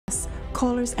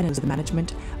Callers and the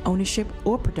management, ownership,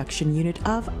 or production unit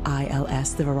of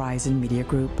ILS, the Verizon Media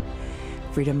Group.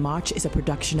 Freedom March is a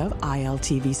production of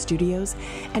ILTV Studios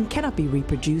and cannot be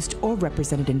reproduced or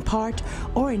represented in part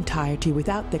or entirety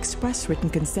without the express written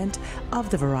consent of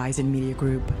the Verizon Media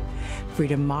Group.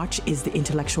 Freedom March is the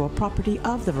intellectual property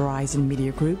of the Verizon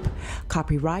Media Group.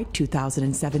 Copyright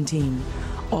 2017.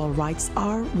 All rights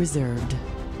are reserved.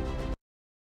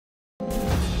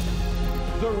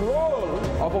 The role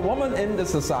of a woman in the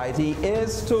society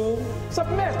is to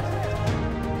submit.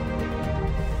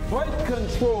 Birth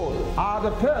control are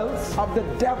the pills of the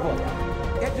devil.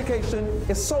 Education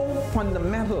is so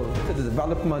fundamental to the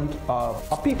development of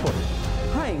a people.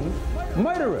 I'm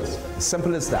murderous.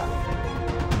 Simple as that.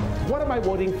 What am I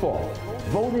voting for?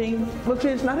 Voting will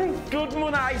change nothing. Tout le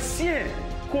monde haïtien,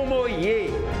 como yé.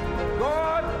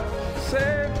 God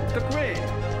save the Queen.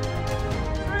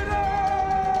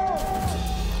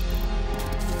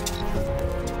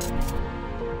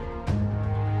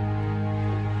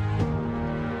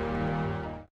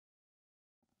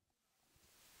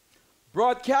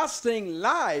 Broadcasting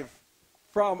live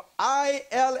from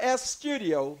ILS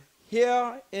Studio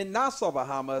here in Nassau,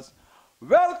 Bahamas.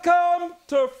 Welcome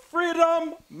to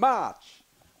Freedom March.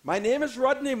 My name is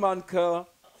Rodney Munker.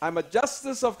 I'm a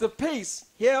Justice of the Peace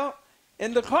here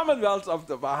in the Commonwealth of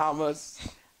the Bahamas.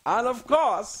 And of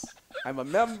course, I'm a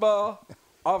member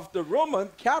of the Roman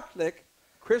Catholic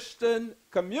Christian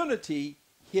community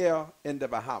here in the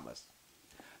Bahamas.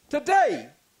 Today,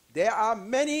 there are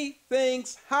many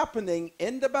things happening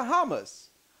in the Bahamas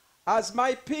as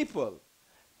my people,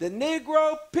 the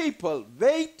Negro people,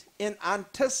 wait in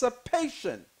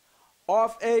anticipation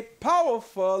of a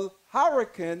powerful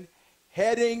hurricane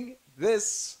heading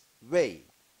this way.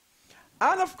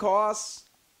 And of course,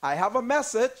 I have a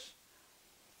message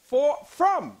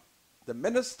from the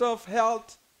Minister of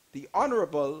Health, the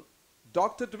Honorable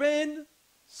Dr. Dwayne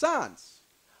Sands.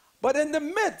 But in the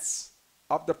midst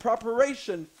of the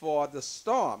preparation for the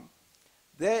storm,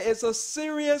 there is a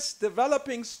serious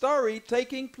developing story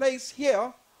taking place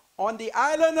here on the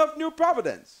island of New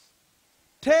Providence.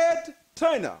 Ted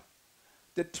Turner,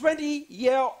 the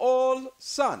 20-year-old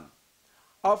son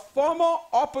of former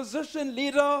opposition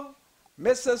leader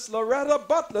Mrs. Loretta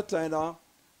Butler Turner,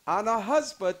 and her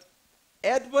husband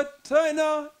Edward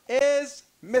Turner, is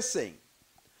missing.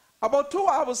 About 2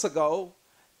 hours ago,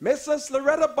 Mrs.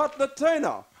 Loretta Butler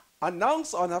Turner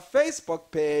announced on her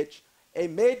Facebook page a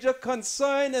major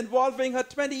concern involving her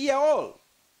 20-year-old.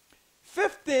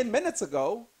 15 minutes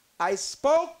ago, I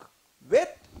spoke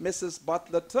with Mrs.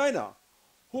 Butler Turner,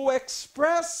 who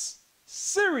expressed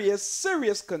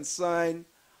serious concern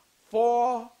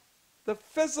for the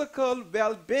physical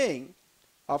well-being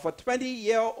of a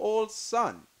 20-year-old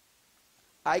son.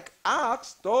 I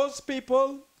asked those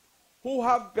people who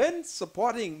have been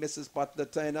supporting Mrs. Butler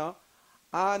Turner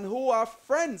and who are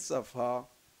friends of her,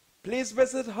 please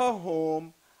visit her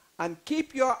home and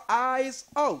keep your eyes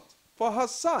out for her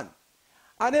son.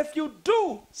 And if you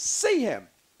do see him,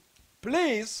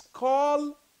 please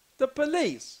call the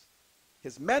police.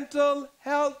 His mental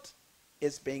health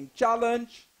is being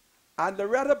challenged, and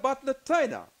Loretta Butler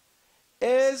Turner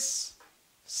is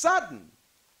saddened.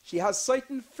 She has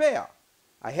certain fear.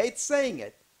 I hate saying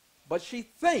it, but she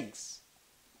thinks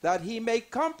that he may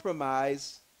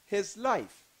compromise his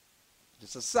life.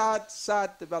 It's a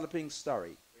sad developing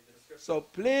story. So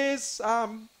please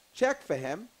check for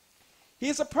him.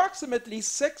 He's approximately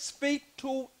 6 feet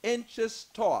 2 inches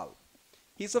tall.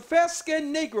 He's a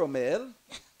fair-skinned Negro male,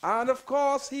 and of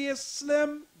course he is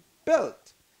slim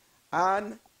built.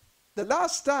 And the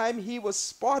last time he was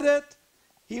spotted,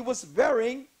 he was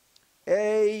wearing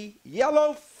a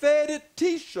yellow faded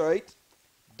t-shirt,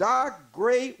 dark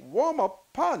gray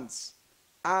warm-up pants,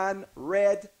 and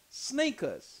red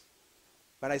sneakers.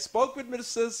 When I spoke with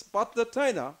Mrs. Butler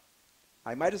Turner,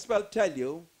 I might as well tell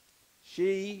you,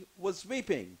 she was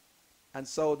weeping. And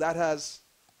so that has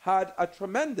had a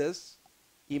tremendous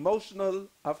emotional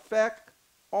effect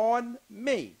on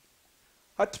me.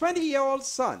 Her 20-year-old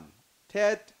son,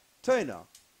 Ted Turner,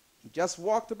 he just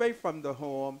walked away from the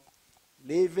home,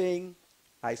 leaving,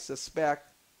 I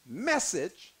suspect,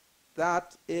 message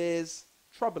that is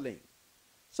troubling.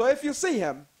 So if you see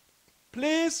him,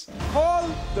 please call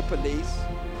the police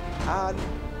and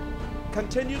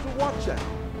continue to watch him.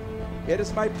 It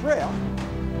is my prayer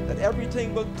that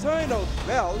everything will turn out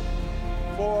well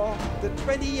for the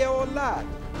 20-year-old lad.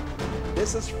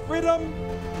 This is Freedom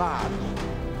March,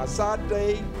 a sad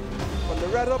day for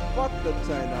Loretta Butler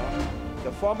Turner,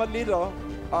 the former leader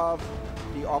of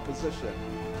the opposition.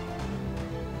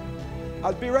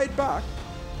 I'll be right back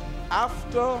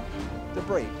after the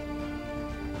break.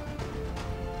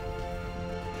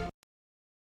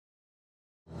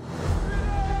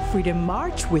 Freedom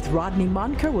March with Rodney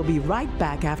Monker will be right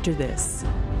back after this.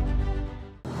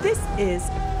 This is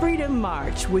Freedom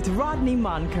March with Rodney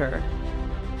Monker.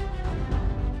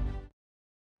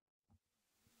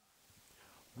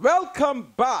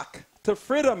 Welcome back to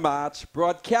Freedom March,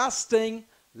 broadcasting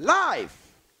live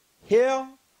here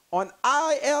on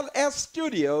ILS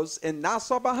Studios in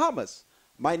Nassau, Bahamas.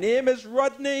 My name is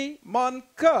Rodney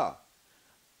Monker.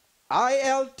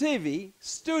 ILTV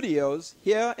Studios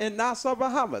here in Nassau,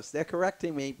 Bahamas. They're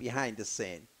correcting me behind the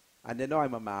scene, and they know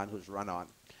I'm a man who's run on.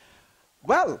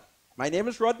 Well, my name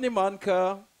is Rodney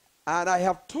Monker, and I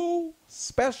have two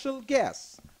special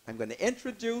guests. I'm going to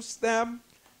introduce them.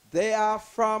 They are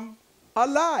from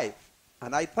Aliv,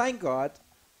 and I thank God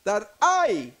that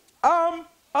I am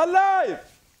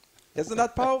alive. Isn't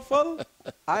that powerful?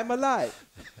 I'm alive.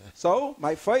 So,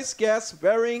 my first guest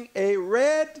wearing a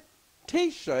red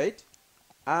T-shirt,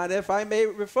 and if I may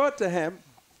refer to him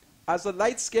as a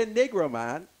light-skinned Negro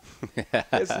man,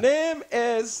 his name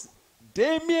is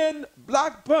Damien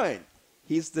Blackburn.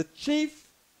 He's the Chief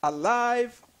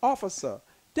Aliv Officer.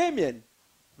 Damien,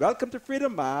 welcome to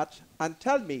Freedom March, and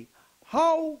tell me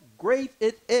how great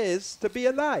it is to be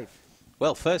alive.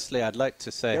 Well, firstly, I'd like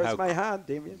to say There's my hand,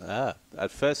 Damien.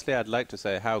 Firstly, I'd like to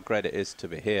say how great it is to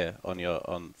be here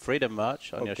on Freedom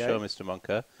March, on your show, Mr.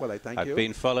 Monker. Well, I thank you. I've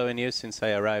been following you since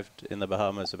I arrived in the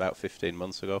Bahamas about 15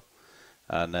 months ago,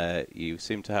 and you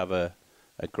seem to have a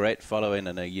great following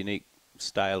and a unique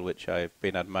style which I've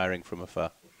been admiring from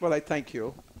afar. Well, I thank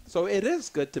you. So it is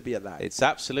good to be alive. It's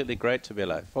absolutely great to be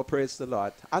alive. Oh, praise the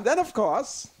Lord. And then, of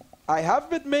course, I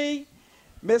have with me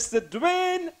Mr.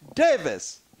 Dwayne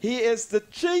Davis. He is the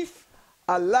Chief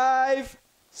Aliv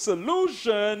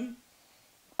Solution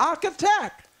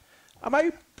Architect. Am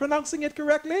I pronouncing it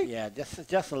correctly? Yeah,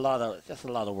 just a lot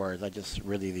of words. I just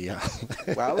really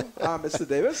Well, Mr.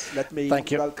 Davis, let me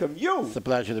welcome you. It's a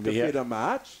pleasure to be here. Freedom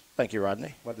March. Thank you,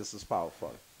 Rodney. Well, this is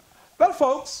powerful. Well,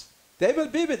 folks, they will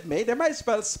be with me. They might as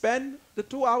well spend the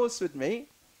 2 hours with me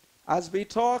as we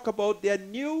talk about their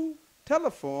new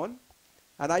telephone,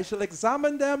 and I shall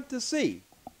examine them to see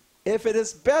if it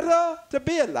is better to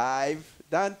be alive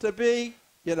than to be,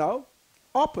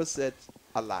 opposite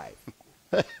alive.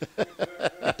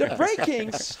 The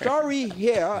breaking story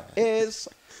here is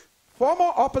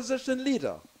former opposition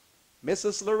leader,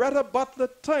 Mrs. Loretta Butler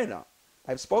Turner.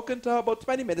 I've spoken to her about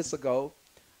 20 minutes ago,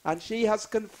 and she has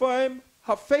confirmed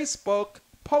her Facebook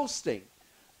posting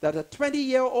that a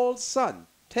 20-year-old son,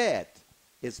 Ted,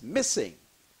 is missing.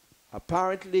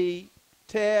 Apparently,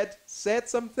 Ted said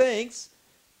some things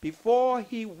before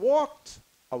he walked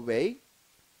away,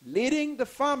 leading the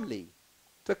family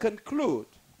to conclude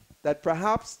that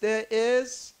perhaps there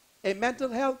is a mental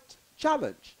health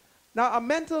challenge. Now, a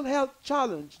mental health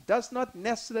challenge does not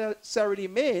necessarily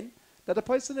mean that a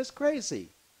person is crazy.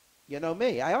 You know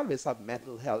me, I always have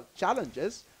mental health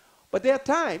challenges, but there are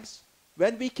times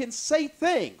when we can say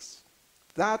things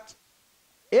that,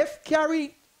 if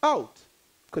carried out,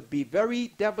 could be very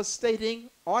devastating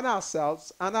on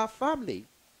ourselves and our family.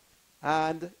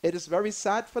 And it is very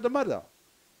sad for the mother.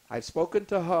 I've spoken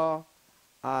to her,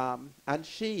 and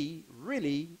she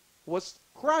really was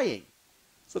crying.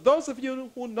 So those of you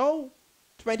who know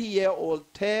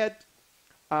 20-year-old Ted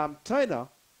Turner,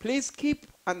 please keep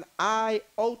an eye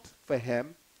out for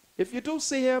him. If you do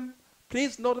see him,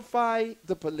 please notify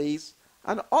the police.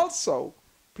 And also,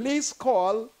 please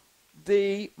call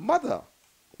the mother,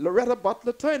 Loretta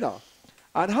Butler Turner.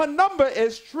 And her number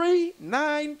is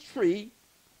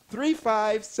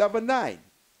 393-3579.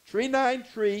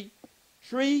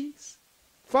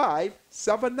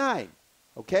 393-3579.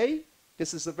 Okay?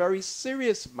 This is a very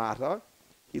serious matter.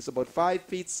 He's about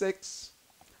 5'6",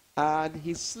 and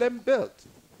he's slim built.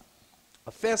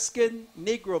 A fair-skinned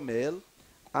Negro male.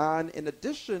 And in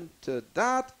addition to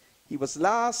that, he was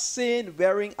last seen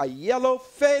wearing a yellow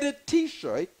faded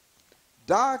T-shirt,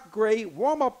 dark gray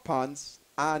warm-up pants,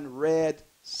 and red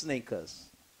sneakers.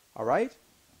 All right?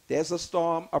 There's a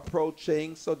storm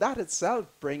approaching, so that itself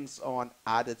brings on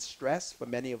added stress for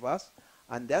many of us.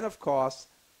 And then, of course,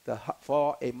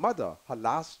 for a mother, her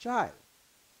last child,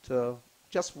 to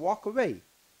just walk away.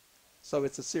 So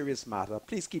it's a serious matter.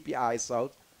 Please keep your eyes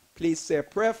out. Please say a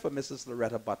prayer for Mrs.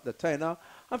 Loretta Butler Turner.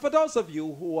 And for those of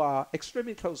you who are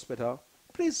extremely close with her,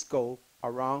 please go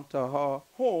around to her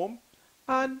home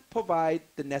and provide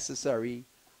the necessary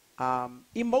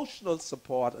emotional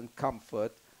support and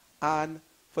comfort. And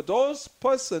for those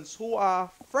persons who are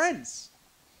friends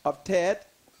of Ted,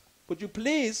 would you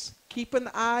please keep an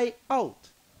eye out?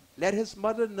 Let his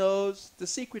mother know the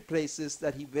secret places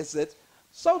that he visits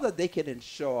so that they can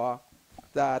ensure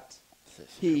that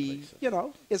he,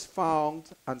 is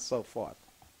found and so forth.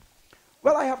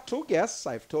 Well, I have two guests,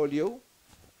 I've told you,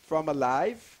 from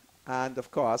Aliv. And of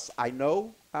course, I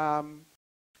know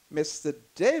Mr.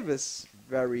 Davis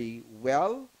very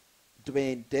well,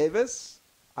 Dwayne Davis.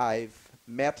 I've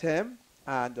met him.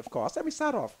 And of course, let me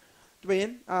start off.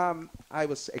 Dwayne, I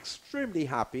was extremely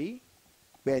happy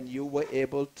when you were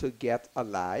able to get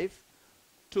Aliv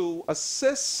to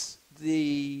assist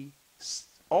the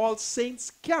All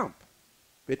Saints camp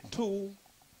with two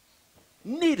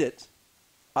needed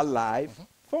Aliv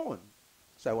phone.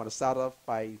 So I want to start off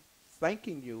by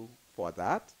thanking you for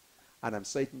that. And I'm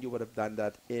certain you would have done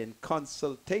that in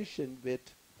consultation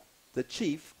with the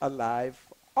chief Aliv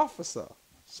officer.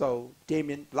 So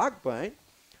Damien Blackburn,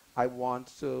 I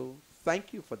want to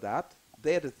thank you for that.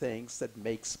 They're the things that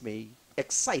makes me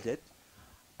excited.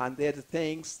 And they're the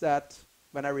things that,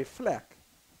 when I reflect,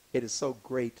 it is so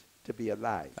great to be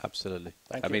alive. Absolutely.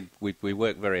 Thank I you. mean, we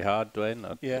work very hard,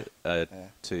 Dwayne,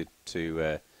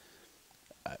 to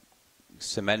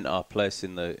cement our place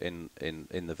in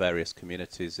the various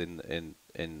communities in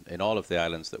all of the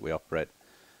islands that we operate,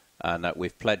 and that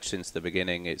we've pledged since the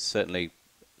beginning. It's certainly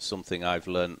something I've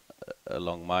learned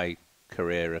along my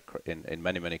career in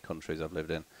many countries I've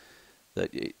lived in,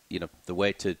 that the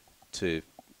way to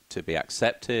be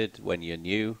accepted when you're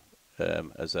new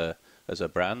as a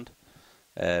brand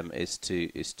is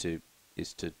to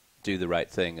do the right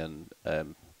thing. And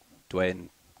Dwayne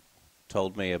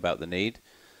told me about the need,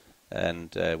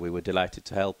 and we were delighted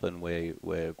to help, and we're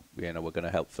going to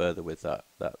help further with that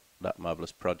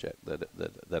marvelous project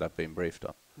that I've been briefed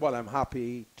on. Well, I'm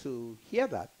happy to hear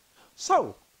that.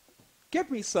 So, give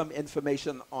me some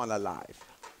information on Aliv.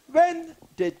 When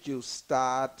did you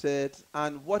start it,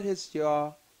 and what is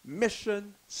your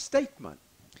mission statement?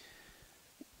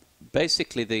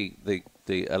 Basically, the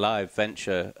Aliv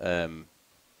venture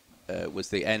was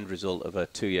the end result of a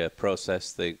 2-year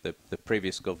process. The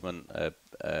previous government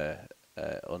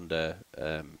under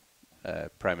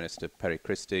Prime Minister Perry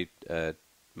Christie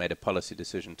made a policy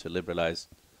decision to liberalise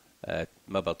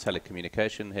mobile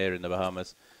telecommunication here in the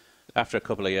Bahamas. After a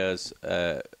couple of years,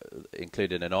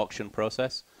 included an auction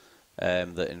process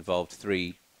that involved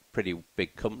 3 pretty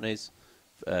big companies,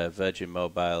 Virgin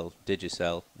Mobile,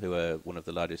 Digicel, who are one of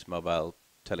the largest mobile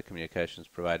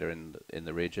telecommunications provider in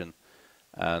the region,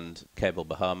 and Cable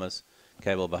Bahamas.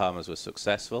 Cable Bahamas was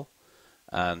successful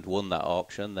and won that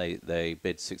auction. They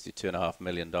bid $62.5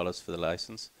 million for the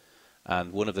license,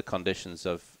 and one of the conditions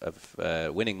of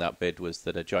winning that bid was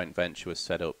that a joint venture was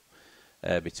set up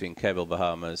between Cable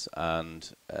Bahamas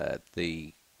and a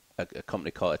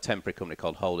temporary company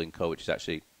called Holding Co., which is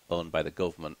actually owned by the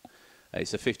government.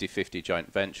 It's a 50-50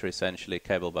 joint venture, essentially.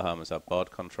 Cable Bahamas have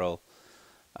board control.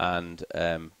 And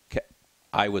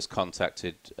I was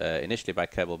contacted initially by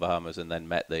Cable Bahamas and then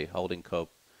met the Holding Co.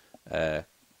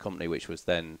 company, which was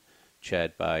then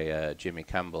chaired by Jimmy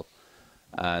Campbell,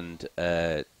 and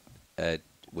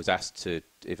was asked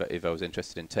if I was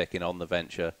interested in taking on the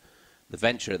venture. The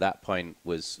venture at that point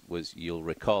was you'll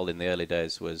recall in the early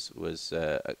days was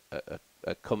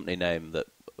a company name that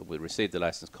we received the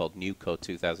license called Newco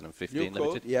 2015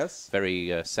 Limited. Yes.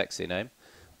 Very sexy name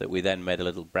that we then made a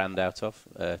little brand out of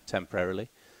temporarily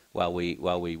while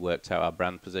we worked out our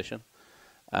brand position,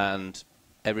 and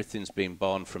everything's been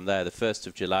born from there. The 1st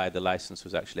of July, the license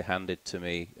was actually handed to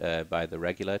me by the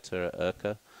regulator at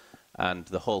IRCA, and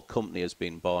the whole company has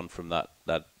been born from that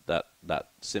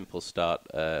simple start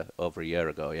over a year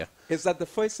ago. Yeah. Is that the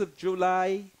 1st of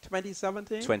July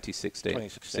 2017? 2016.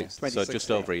 2016. So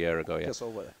just over a year ago. Yeah. Just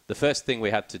over. The first thing we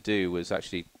had to do was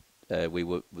actually we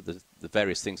were with the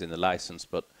various things in the license,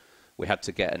 but we had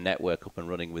to get a network up and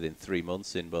running within 3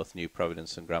 months in both New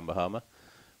Providence and Grand Bahama,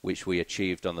 which we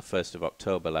achieved on the 1st of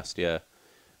October last year.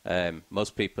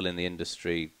 Most people in the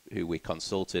industry who we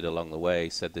consulted along the way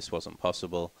said this wasn't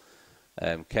possible.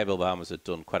 Cable Bahamas had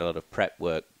done quite a lot of prep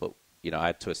work, but I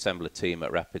had to assemble a team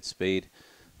at rapid speed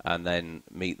and then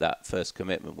meet that first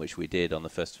commitment, which we did on the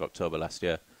 1st of October last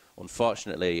year.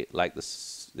 Unfortunately, like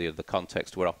the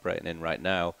context we're operating in right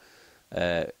now,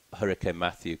 Hurricane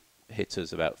Matthew hit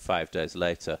us about 5 days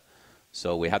later.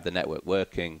 So we had the network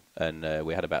working, and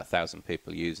we had about 1,000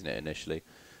 people using it initially,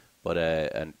 but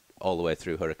and all the way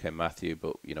through Hurricane Matthew.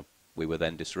 But we were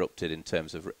then disrupted in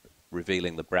terms of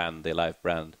revealing the brand, the Aliv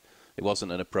brand. It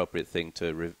wasn't an appropriate thing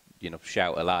to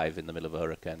shout Aliv in the middle of a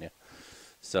hurricane. Yeah.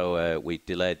 So we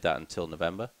delayed that until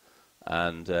November,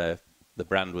 and the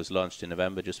brand was launched in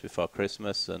November just before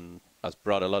Christmas, and has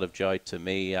brought a lot of joy to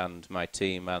me and my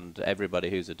team and everybody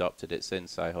who's adopted it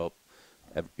since. I hope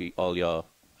all your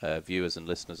viewers and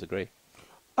listeners agree.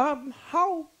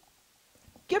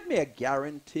 Give me a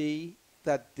guarantee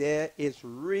that there is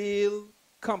real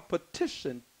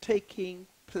competition taking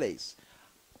place.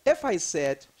 If I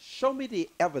said, show me the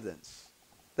evidence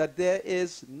that there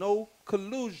is no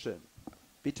collusion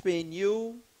between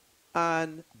you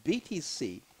and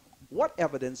BTC, what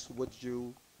evidence would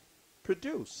you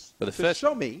produce to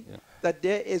show me that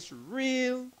there is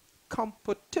real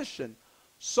competition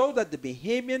so that the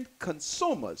Bahamian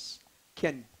consumers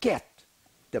can get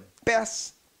the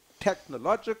best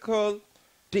technological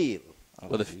deal?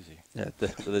 Well,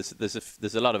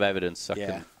 there's a lot of evidence I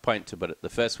can point to, but the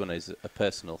first one is a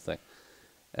personal thing.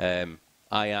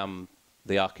 I am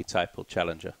the archetypal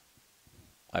challenger.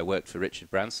 I worked for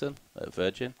Richard Branson at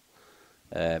Virgin.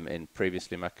 In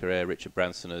previously my career, Richard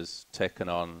Branson has taken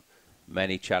on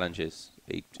many challenges.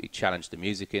 He challenged the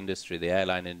music industry, the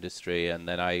airline industry, and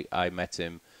then I met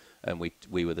him, and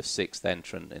we were the 6th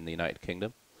entrant in the United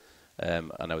Kingdom.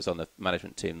 And I was on the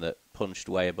management team that punched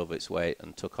way above its weight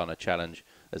and took on a challenge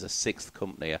as a 6th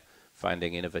company,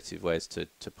 finding innovative ways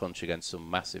to punch against some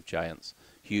massive giants,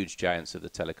 huge giants of the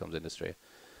telecoms industry.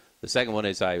 The second one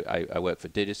is I work for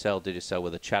Digicel. Digicel were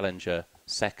the challenger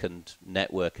 2nd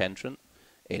network entrant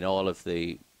in all of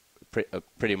the,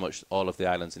 pretty much all of the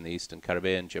islands in the Eastern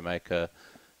Caribbean, Jamaica,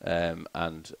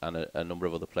 and a number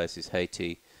of other places,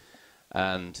 Haiti.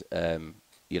 And,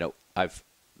 you know, I've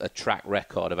a track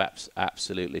record of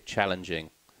absolutely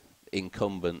challenging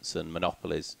incumbents and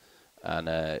monopolies, and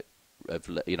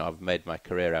I've made my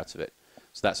career out of it.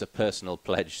 So that's a personal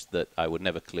pledge that I would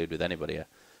never collude with anybody.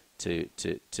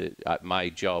 My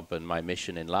job and my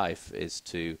mission in life is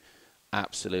to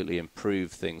absolutely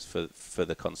improve things for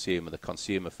the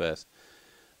consumer first.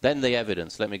 Then the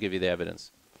evidence. Let me give you the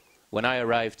evidence. When I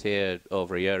arrived here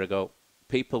over a year ago,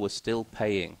 people were still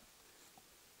paying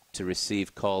to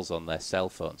receive calls on their cell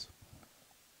phones.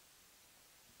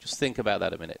 Just think about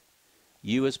that a minute.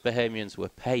 You as Bahamians were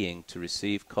paying to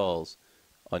receive calls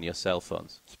on your cell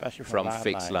phones. Especially from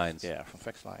fixed lines. Yeah, from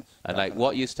fixed lines. And like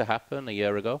what used to happen a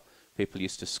year ago, people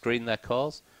used to screen their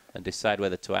calls and decide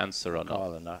whether to answer or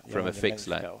not from a fixed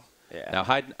line. Yeah. Now,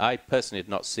 I personally had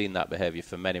not seen that behavior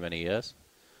for many, many years.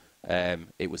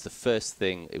 It was the first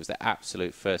thing, it was the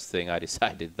absolute first thing I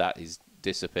decided that is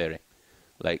disappearing.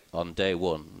 Like on day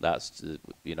one, that's,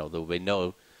 there'll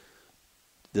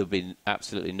be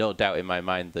absolutely no doubt in my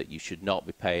mind that you should not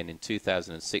be paying in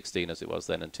 2016 as it was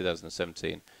then and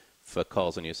 2017 for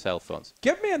calls on your cell phones.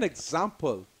 Give me an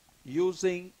example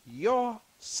using your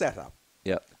setup.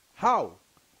 Yep. How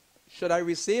should I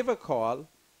receive a call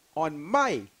on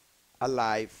my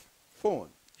Aliv phone?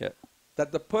 Yep.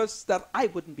 That I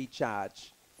wouldn't be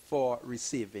charged for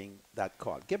receiving that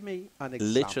call. Give me an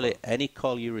example. Literally any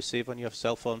call you receive on your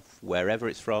cell phone, wherever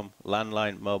it's from,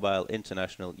 landline, mobile,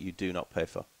 international, you do not pay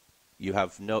for. You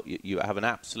have an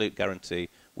absolute guarantee.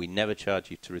 We never charge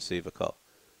you to receive a call.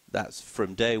 That's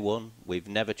from day one. We've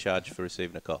never charged for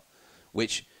receiving a call.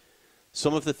 Which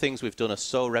some of the things we've done are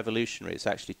so revolutionary. It's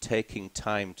actually taking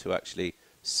time to actually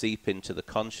seep into the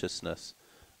consciousness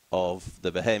of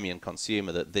the Bahamian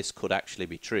consumer that this could actually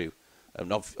be true.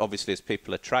 And obviously, as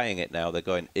people are trying it now, they're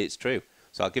going, it's true.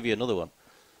 So I'll give you another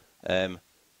one.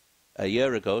 A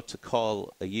year ago, to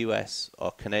call a US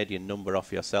or Canadian number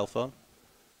off your cell phone,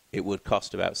 it would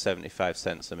cost about 75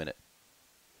 cents a minute.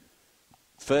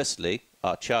 Firstly,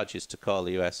 our charges to call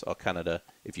the US or Canada,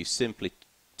 if you simply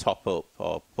top up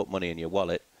or put money in your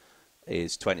wallet,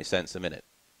 is 20 cents a minute,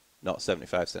 not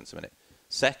 75 cents a minute.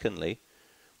 Secondly,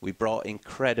 we brought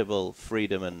incredible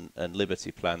freedom and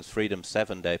liberty plans, freedom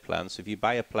 7-day plans. So if you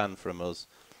buy a plan from us,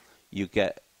 you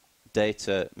get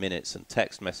data, minutes, and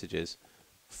text messages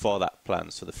for that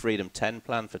plan. So the Freedom 10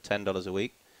 plan for $10 a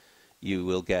week, you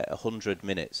will get 100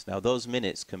 minutes. Now, those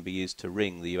minutes can be used to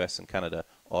ring the US and Canada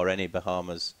or any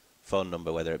Bahamas phone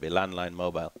number, whether it be landline,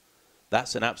 mobile.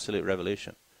 That's an absolute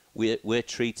revolution. We're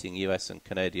treating US and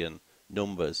Canadian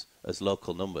numbers as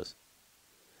local numbers.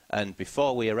 And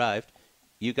before we arrived,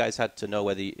 you guys had to know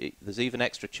whether there's even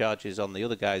extra charges on the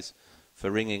other guys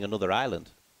for ringing another island.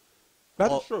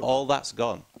 That's true. All that's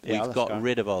gone. Yeah, We've got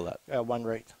rid of all that. One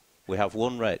rate. We have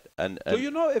one rate. And do you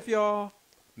know if your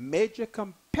major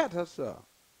competitor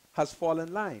has fallen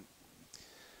in line?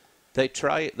 They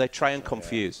try and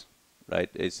confuse, right?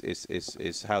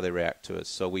 Is how they react to us.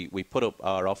 So we put up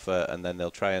our offer, and then they'll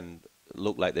try and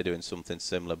look like they're doing something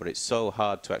similar. But it's so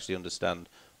hard to actually understand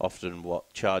often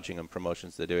what charging and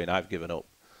promotions they're doing. I've given up.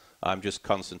 I'm just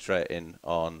concentrating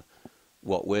on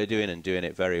what we're doing and doing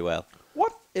it very well.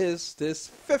 What is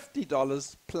this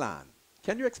 $50 plan?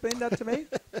 Can you explain that to me?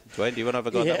 Dwayne, do you want to have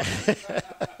a go at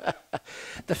that one?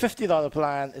 The $50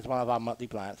 plan is one of our monthly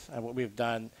plans. And what we've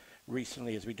done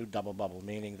recently is we do double bubble,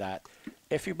 meaning that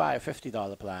if you buy a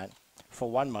 $50 plan,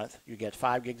 for 1 month, you get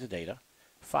 5 gigs of data,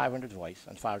 500 voice,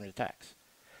 and 500 text.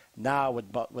 Now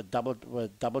with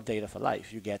double data for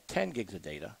life, you get 10 gigs of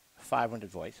data, 500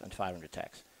 voice, and 500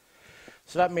 text.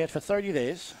 So that means for 30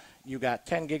 days, you got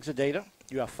 10 gigs of data,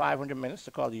 you have 500 minutes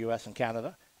to call the US and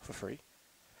Canada for free,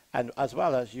 and as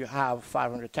well as you have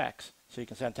 500 texts, so you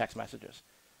can send text messages.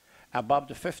 Above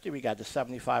the 50, we got the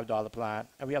 $75 plan,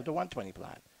 and we have the 120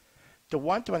 plan. The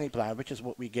 120 plan, which is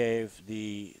what we gave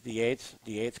the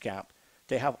AIDS camp,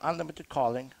 they have unlimited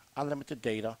calling, unlimited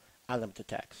data, unlimited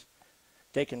text.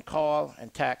 They can call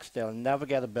and text. They'll never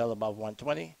get a bill above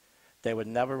 120. They would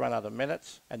never run out of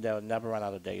minutes, and they'll never run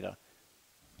out of data.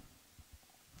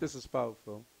 This is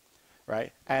powerful.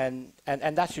 Right? And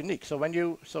that's unique.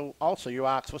 So also you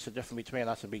asked what's the difference between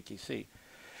us and BTC.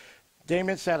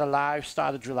 Damien said Aliv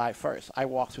started July 1st. I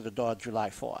walked through the door July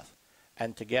 4th.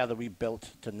 And together we built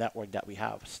the network that we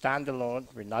have. Standalone,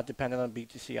 we're not dependent on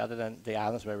BTC other than the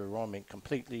islands where we're roaming,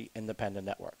 completely independent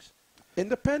networks.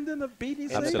 Independent of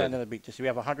BTC? Independent of BTC. We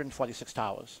have 146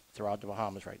 towers throughout the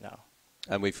Bahamas right now.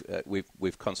 And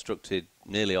we've constructed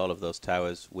nearly all of those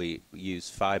towers. We use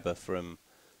fiber from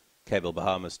Cable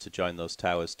Bahamas to join those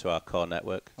towers to our core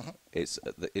network. It's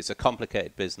a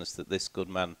complicated business that this good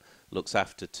man looks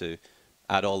after to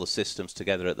add all the systems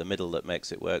together at the middle that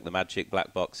makes it work. The magic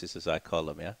black boxes, as I call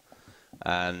them, yeah.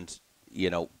 And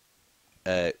we're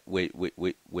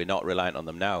not reliant on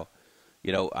them now.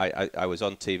 I was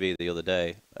on TV the other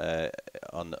day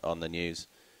on the news.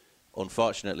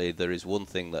 Unfortunately, there is one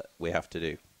thing that we have to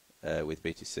do with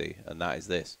BTC, and that is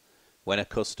this. When a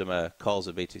customer calls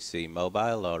a BTC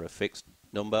mobile or a fixed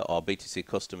number, or BTC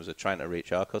customers are trying to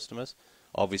reach our customers,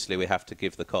 obviously we have to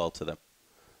give the call to them.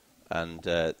 And,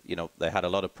 they had a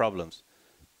lot of problems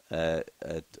a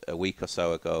week or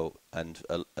so ago, and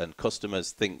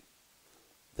customers think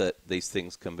that these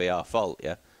things can be our fault,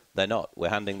 yeah? They're not. We're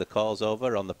handing the calls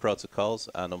over on the protocols,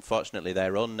 and unfortunately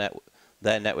their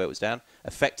network was down,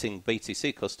 affecting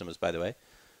BTC customers, by the way.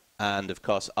 And, of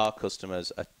course, our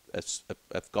customers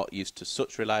have got used to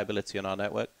such reliability on our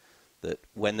network that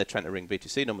when they're trying to ring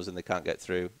BTC numbers and they can't get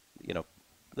through,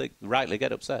 they rightly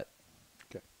get upset.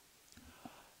 Okay.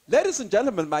 Ladies and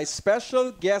gentlemen, my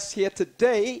special guest here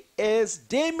today is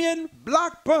Damien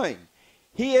Blackburn.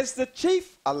 He is the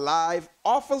Chief Aliv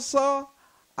Officer,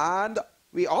 and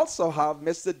we also have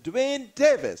Mr. Dwayne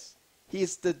Davis.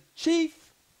 He's the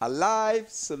Chief Aliv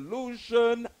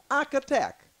Solution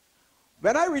Architect.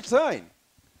 When I return,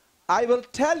 I will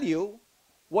tell you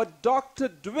what Dr.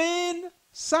 Dwayne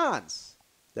Sands,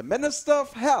 the Minister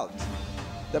of Health,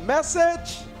 the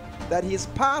message that he's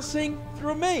passing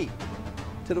through me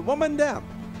to the woman them.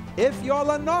 If y'all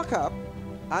are knock up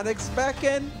and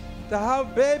expecting to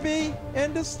have baby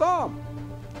in the storm,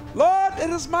 Lord, it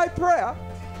is my prayer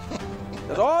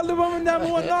that all the women them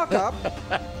who are knock up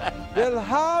will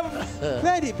have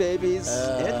plenty babies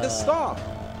in the storm.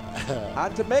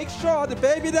 And to make sure the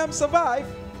baby them survive,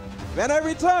 when I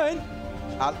return,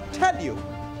 I'll tell you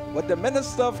what the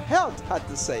Minister of Health had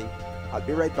to say. I'll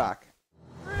be right back.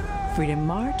 Freedom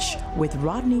March with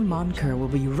Rodney Monker will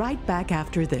be right back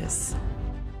after this.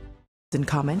 And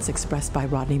comments expressed by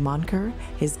Rodney Monker,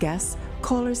 his guests,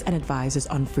 callers, and advisors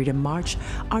on Freedom March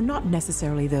are not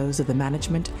necessarily those of the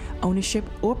management, ownership,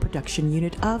 or production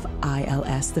unit of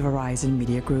ILS, the Verizon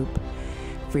Media Group.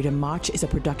 Freedom March is a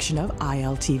production of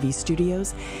ILTV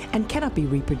Studios and cannot be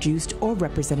reproduced or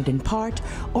represented in part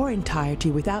or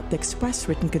entirety without the express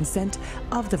written consent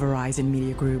of the Verizon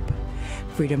Media Group.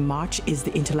 Freedom March is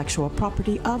the intellectual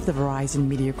property of the Verizon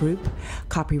Media Group.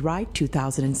 Copyright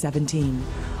 2017.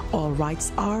 All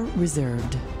rights are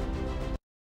reserved.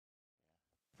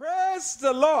 Praise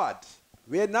the Lord.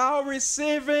 We are now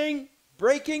receiving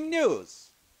breaking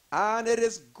news, and it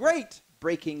is great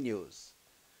breaking news.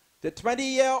 The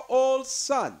 20-year-old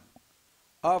son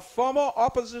of former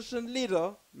opposition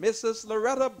leader Mrs.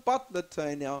 Loretta Butler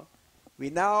Turner,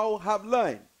 we now have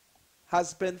learned,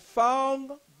 has been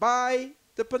found by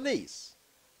the police,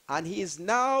 and he is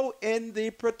now in the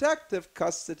protective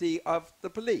custody of the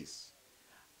police.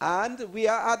 And we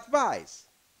are advised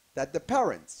that the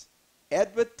parents,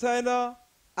 Edward Turner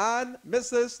and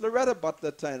Mrs. Loretta Butler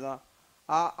Turner,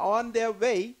 are on their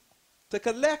way to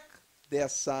collect their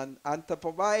son and to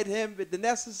provide him with the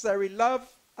necessary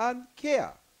love and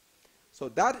care. So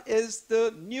that is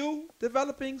the new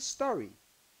developing story.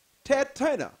 Ted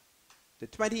Turner, the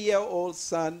 20-year-old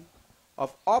son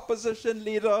of opposition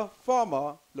leader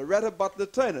former Loretta Butler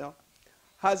Turner,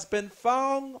 has been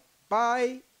found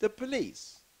by the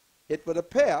police. It would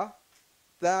appear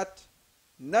that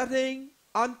nothing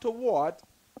untoward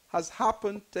has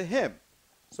happened to him.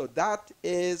 So that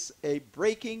is a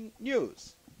breaking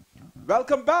news.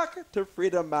 Welcome back to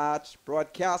Freedom March,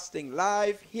 broadcasting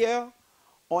live here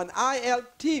on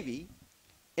ILTV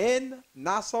in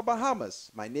Nassau,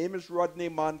 Bahamas. My name is Rodney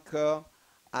Monker,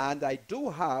 and I do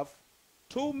have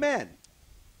two men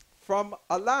from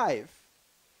Aliv.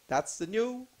 That's the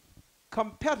new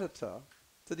competitor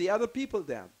to the other people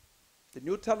then, the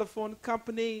new telephone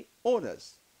company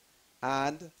owners.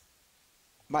 And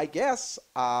my guests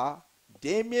are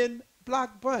Damien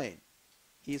Blackburn.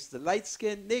 He's the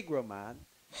light-skinned Negro man.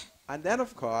 And then,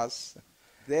 of course,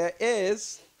 there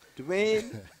is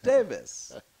Dwayne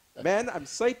Davis. Man, I'm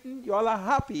certain you all are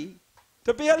happy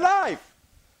to be alive.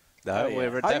 No, we're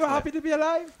Are you definitely happy to be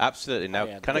alive? absolutely. Now,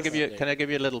 yeah, can I give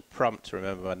you a little prompt to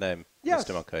remember my name, Yes.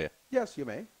 Mr. Montoya? Yes, you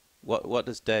may. What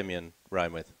does Damien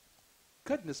rhyme with?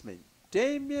 Goodness me.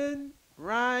 Damien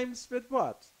rhymes with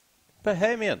what?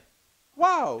 Bohemian.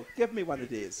 Wow, give me one of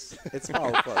these. It's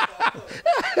powerful.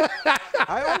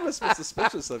 I always was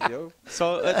suspicious of you.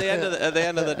 So at the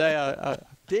end of the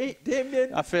day,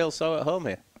 Damien, I feel so at home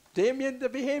here. Damien the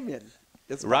Bahamian.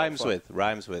 It's Rhymes powerful.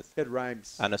 with, It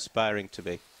rhymes, and aspiring to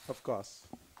be. of course.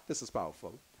 This is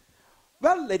powerful.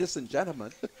 Well, ladies and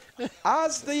gentlemen,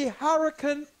 as the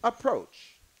hurricane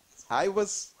approached, I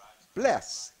was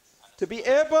blessed to be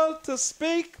able to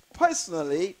speak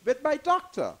personally with my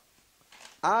doctor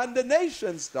and the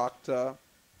nation's doctor,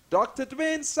 Dr.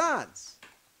 Dwayne Sands.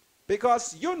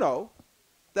 Because you know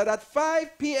that at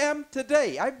 5 p.m.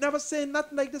 today, I've never seen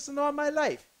nothing like this in all my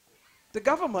life, the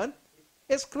government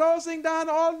is closing down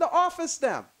all the office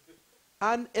them.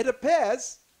 And it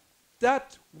appears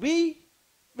that we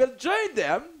will join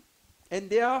them in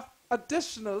their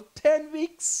additional 10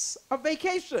 weeks of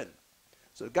vacation.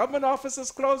 So the government office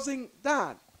is closing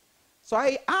down. So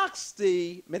I asked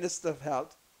the Minister of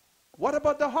Health, what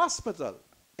about the hospital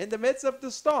in the midst of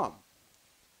the storm?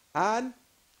 And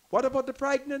what about the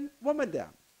pregnant woman there?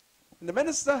 And the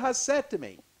minister has said to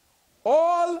me,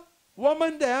 all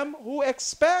women them who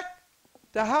expect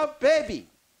to have baby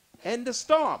in the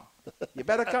storm, you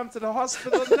better come to the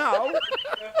hospital now,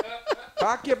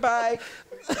 pack your bag,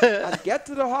 and get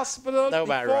to the hospital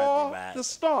before the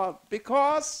storm,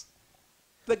 because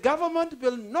the government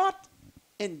will not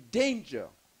endanger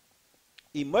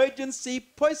emergency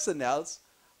personnel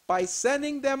by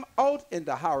sending them out in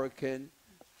the hurricane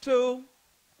to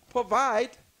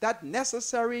provide that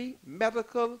necessary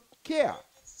medical care.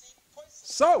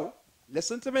 So,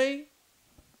 listen to me.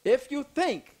 If you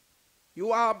think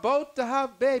you are about to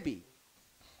have baby,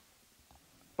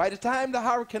 by the time the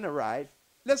hurricane arrives,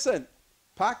 listen,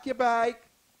 pack your bag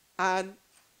and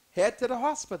head to the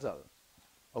hospital.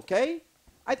 Okay?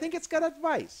 I think it's good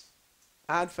advice.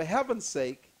 And for heaven's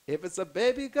sake, if it's a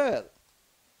baby girl,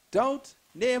 don't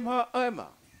name her Irma.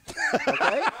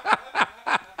 Okay?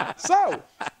 So,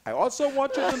 I also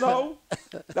want you to know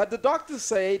that the doctors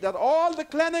say that all the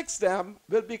clinics them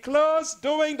will be closed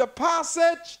during the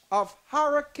passage of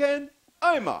Hurricane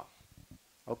Irma.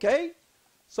 Okay?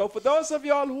 So for those of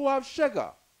y'all who have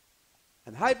sugar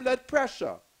and high blood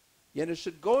pressure, you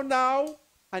should go now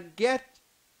and get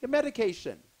your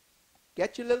medication.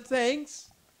 Get your little things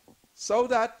so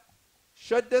that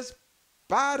should this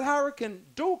bad hurricane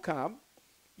do come,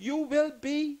 you will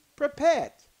be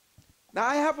prepared. Now,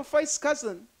 I have a first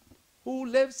cousin who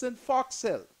lives in Fox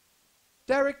Hill,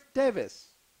 Derek Davis.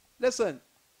 Listen,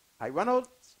 I run out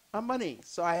of money,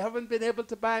 so I haven't been able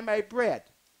to buy my bread.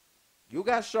 You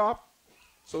got shop,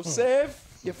 so save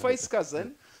your first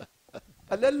cousin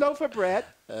a little loaf of bread.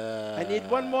 I need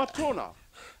one more tuna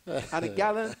and a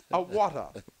gallon of water.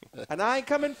 And I ain't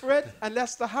coming for it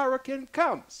unless the hurricane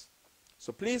comes.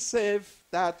 So please save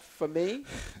that for me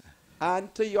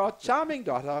and to your charming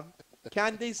daughter,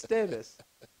 Candice Davis.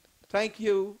 Thank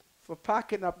you for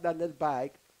packing up that little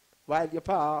bag while your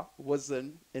pa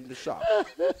wasn't in the shop.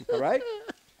 All right?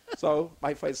 So,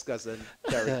 my first cousin,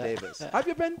 Derek Davis. Have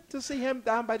you been to see him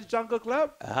down by the Jungle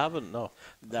Club? I haven't, no.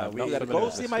 No, I've we not You gotta been go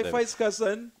to see Mr. my Davis. first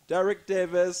cousin, Derek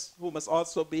Davis, who must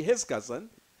also be his cousin.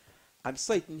 I'm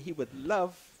certain he would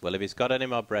love. Well, if he's got any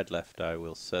more bread left, I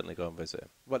will certainly go and visit him.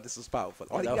 Well, this is powerful.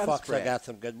 All You he know, got is Fox, I bread. got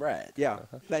some good bread. Yeah,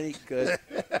 plenty good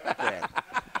bread.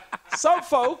 So,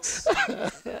 folks,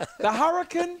 the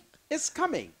hurricane is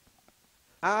coming.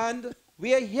 And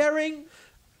we are hearing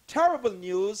terrible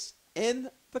news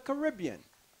in the Caribbean.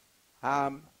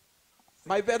 I'm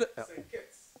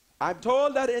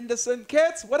told that in the St.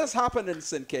 Kitts, what has happened in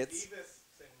St. Kitts?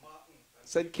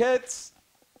 St. Kitts,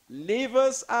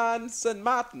 Nevis, and St.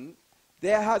 Martin,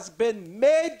 there has been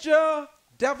major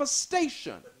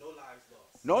devastation. But no lives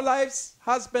lost. No lives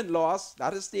has been lost.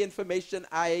 That is the information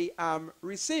I am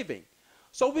receiving.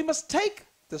 So we must take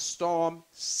the storm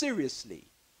seriously.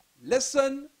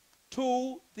 Listen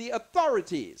to the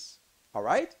authorities. All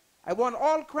right? I want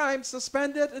all crime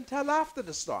suspended until after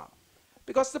the storm.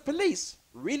 Because the police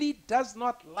really does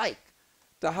not like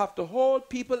to have to hold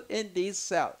people in these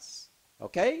cells.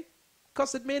 Okay?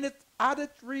 Because it means it's added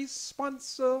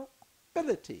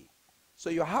responsibility. So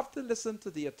you have to listen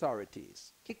to the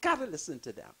authorities. You got to listen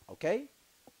to them. Okay?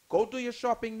 Go do your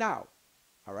shopping now.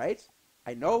 All right?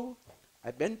 I know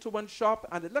I've been to one shop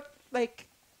and it looked like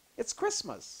it's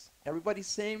Christmas. Everybody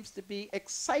seems to be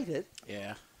excited.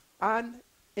 Yeah. And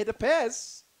it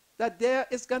appears that there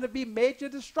is going to be major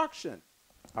destruction.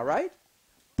 All right?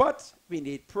 But we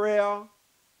need prayer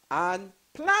and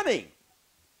planning.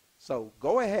 So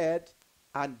go ahead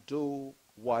and do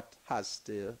what has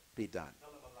to be done.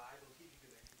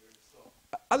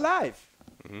 Alive.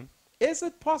 Mm-hmm. Is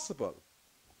it possible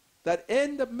that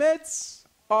in the midst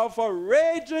of a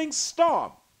raging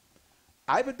storm,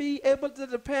 I would be able to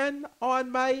depend on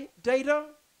my data?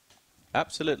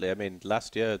 Absolutely. I mean,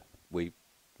 last year we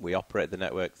operated the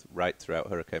network right throughout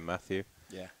Hurricane Matthew.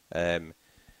 Yeah.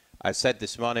 I said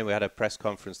this morning, we had a press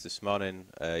conference this morning.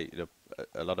 A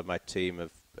lot of my team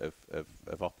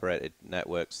have operated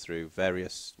networks through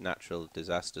various natural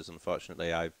disasters.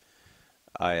 Unfortunately, I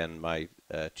and my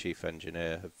chief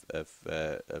engineer have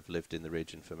lived in the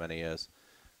region for many years,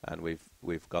 and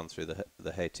we've gone through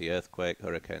the Haiti earthquake,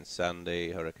 Hurricane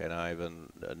Sandy, Hurricane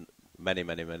Ivan, and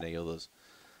many others.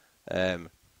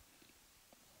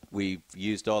 We've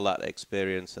used all that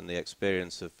experience and the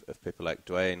experience of people like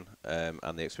Dwayne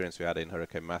and the experience we had in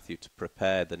Hurricane Matthew to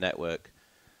prepare the network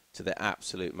to the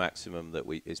absolute maximum that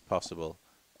is possible.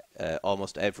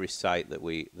 Almost every site that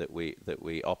we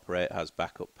operate has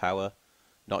backup power,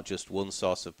 not just one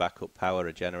source of backup power,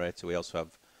 a generator. We also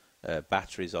have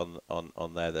batteries on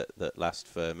there that last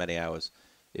for many hours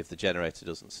if the generator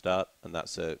doesn't start, and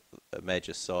that's a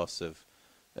major source of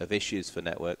issues for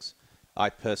networks. I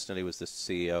personally was the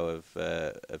CEO of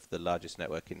the largest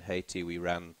network in Haiti. We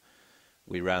ran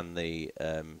the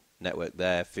network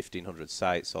there, 1,500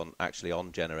 sites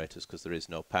on generators because there is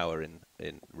no power in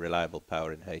reliable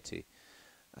power in Haiti,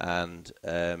 and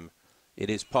it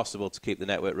is possible to keep the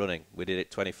network running. We did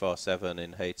it 24/7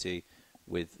 in Haiti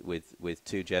with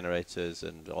 2 generators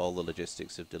and all the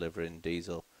logistics of delivering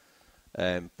diesel.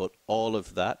 But all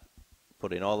of that,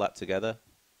 putting all that together,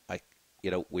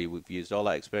 we've used all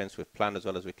that experience. We've planned as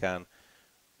well as we can.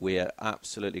 We are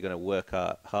absolutely going to work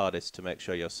our hardest to make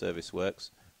sure your service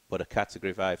works. But a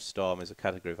Category 5 storm is a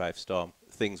Category 5 storm.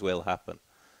 Things will happen.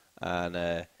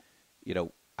 And,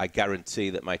 I guarantee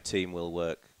that my team will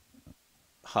work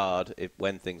hard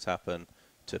when things happen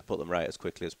to put them right as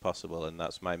quickly as possible. And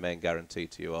that's my main guarantee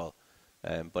to you all.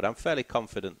 But I'm fairly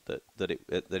confident that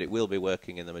it will be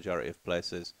working in the majority of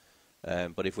places.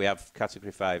 But if we have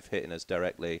Category 5 hitting us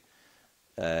directly,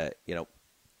 there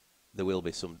will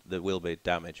be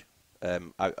damage.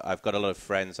 I've got a lot of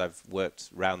friends. I've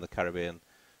worked around the Caribbean,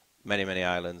 many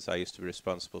islands. I used to be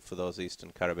responsible for those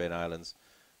Eastern Caribbean islands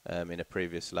in a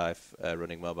previous life,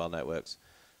 running mobile networks.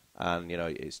 And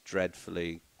it's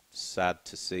dreadfully sad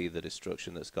to see the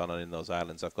destruction that's gone on in those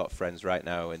islands. I've got friends right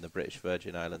now in the British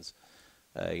Virgin Islands,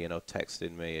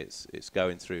 texting me. It's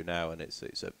going through now, and it's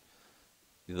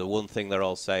the one thing they're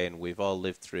all saying. We've all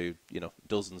lived through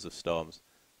dozens of storms.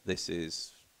 This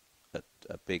is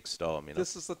a big storm.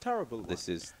 This is a terrible one. This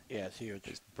is it's huge.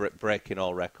 It's breaking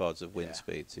all records of wind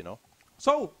speeds.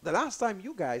 So the last time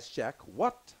you guys checked,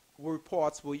 what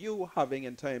reports were you having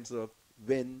in terms of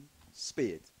wind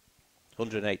speed?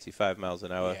 185 miles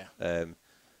an hour. Yeah.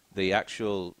 The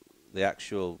actual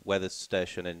weather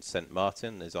station in St.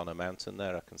 Martin is on a mountain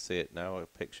there. I can see it now. I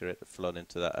picture it. I've flown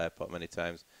into that airport many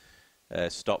times.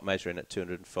 Stopped measuring at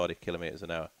 240 kilometers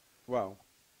an hour. Wow.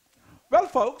 Well,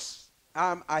 folks,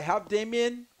 I have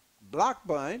Damien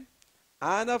Blackburn,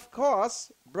 and of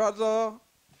course, Brother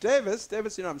Davis.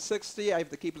 Davis, I'm 60. I have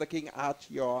to keep looking at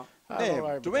your name.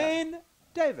 Dwayne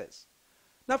Davis.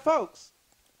 Now, folks,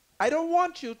 I don't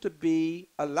want you to be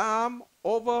alarmed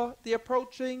over the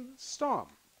approaching storm.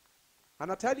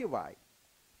 And I'll tell you why.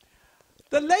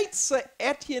 The late Sir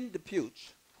Etienne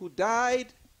Depuch, who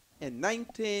died in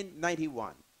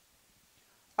 1991.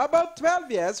 About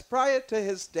 12 years prior to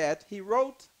his death, he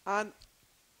wrote an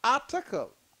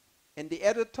article in the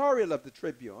editorial of the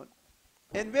Tribune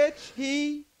in which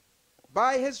he,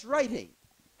 by his writing,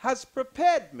 has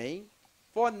prepared me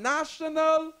for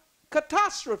national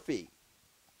catastrophe.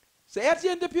 Sir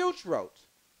Etienne Depuch wrote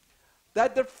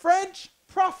that the French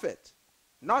prophet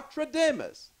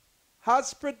Nostradamus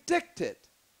has predicted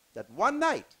that one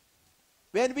night,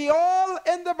 when we all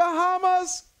in the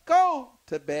Bahamas go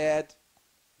to bed,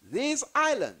 these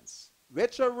islands,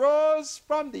 which arose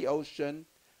from the ocean,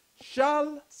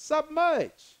 shall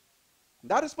submerge.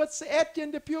 That is what Sir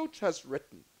Etienne de Puch has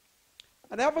written.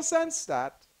 And ever since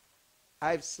that,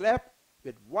 I've slept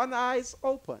with one eye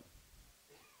open.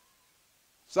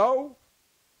 So,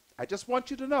 I just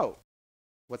want you to know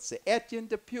what Sir Etienne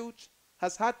de Puch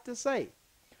has had to say.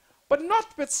 But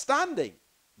notwithstanding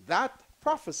that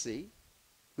prophecy,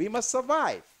 we must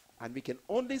survive, and we can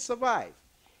only survive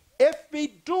if we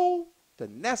do the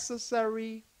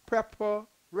necessary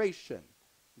preparation.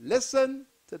 Listen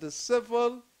to the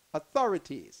civil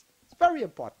authorities. It's very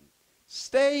important.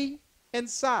 Stay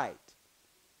inside.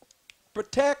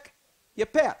 Protect your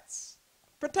pets.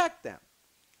 Protect them.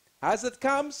 As it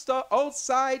comes to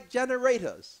outside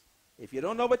generators, if you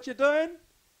don't know what you're doing,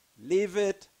 leave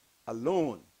it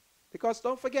alone. Because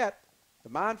don't forget, the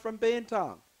man from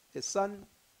Baintong, his son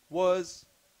was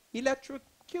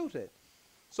electrocuted.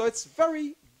 So it's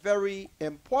very, very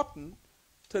important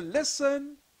to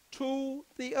listen to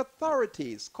the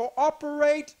authorities,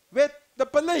 cooperate with the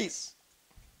police.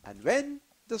 And when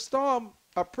the storm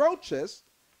approaches,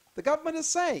 the government is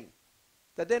saying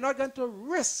that they're not going to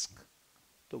risk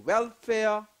the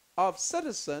welfare of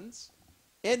citizens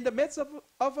in the midst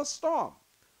of a storm.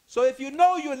 So if you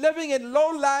know you're living in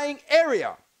low-lying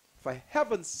area, for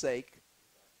heaven's sake,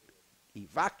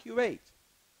 evacuate.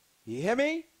 You hear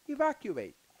me?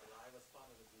 Evacuate.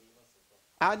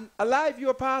 And Aliv,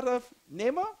 you're part of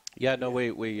NEMA? Yeah, no,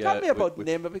 Tell me about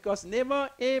NEMA, because NEMA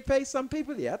ain't paid some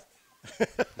people yet.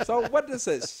 So what this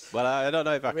is? Well, I don't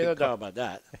know if I We can don't know about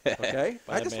that. Okay,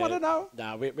 But I just want to know.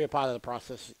 No, we're part of the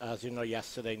process. As you know,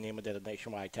 yesterday, NEMA did a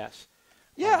nationwide test.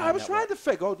 Yeah, on I our was trying network. to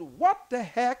figure out what the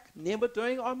heck NEMA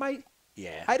doing on my...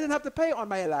 Yeah. I didn't have to pay on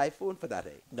my Aliv phone for that, eh?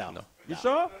 No. You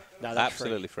sure? No, that's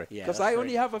Absolutely free. Yeah, Because that's I free.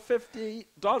 only have a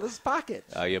 $50 package.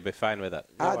 Oh, you'll be fine with that.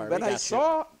 Don't And worry, when we I got you.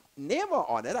 saw NEMA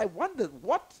on it, I wondered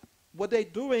what were they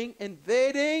doing,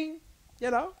 invading,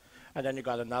 you know? And then you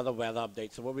got another weather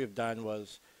update. So what we've done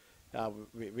was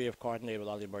we have coordinated with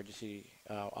all the emergency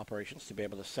operations to be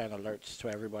able to send alerts to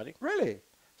everybody. Really?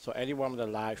 So anyone with a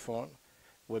live phone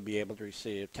will be able to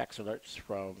receive text alerts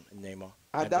from NEMA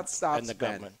And that starts and the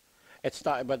when? government. It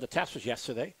started, but the test was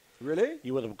yesterday. Really?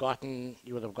 You would have gotten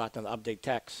an update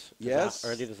text Yes.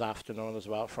 early this afternoon as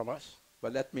well from us.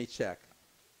 But let me check.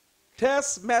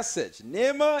 Test message.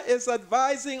 NEMA is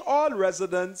advising all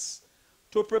residents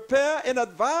to prepare in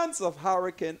advance of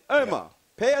Hurricane Irma.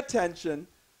 Pay attention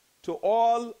to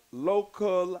all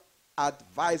local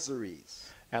advisories.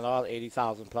 And all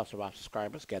 80,000 plus of our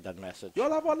subscribers get that message. You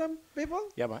all have all them people?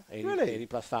 Yeah, man. 80, Really? 80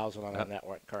 plus thousand on our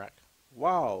network, correct.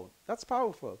 Wow, that's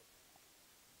powerful.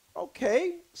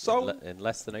 Okay, so In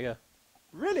less than a year.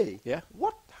 really, Yeah.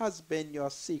 what has been your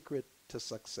secret to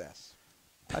success?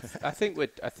 I think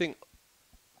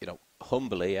you know,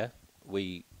 humbly, yeah,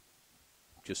 we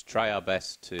just try our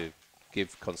best to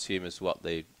give consumers what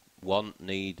they want,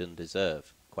 need, and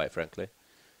deserve. Quite frankly,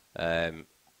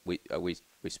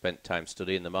 we spent time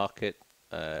studying the market,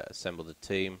 assembled a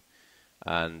team,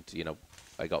 and you know,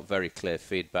 I got very clear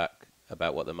feedback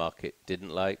about what the market didn't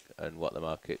like and what the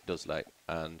market does like.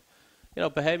 And you know,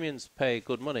 Bahamians pay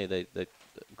good money. They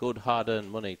good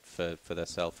hard-earned money for their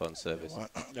cell phone service.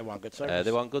 They want good service.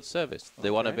 They want good service.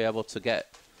 They want to Okay. be able to get.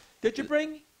 Did you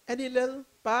bring any little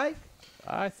bag?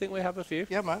 I think we have a few.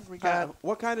 Yeah, man. We got.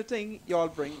 What kind of thing y'all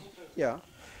bring? Yeah,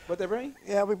 what they bring?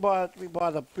 Yeah, we bought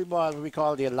what we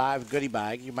call the Aliv goodie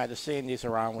bag. You might have seen these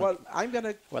around Well, I'm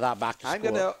gonna with our back to I'm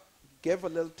school. gonna give a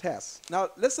little test. Now,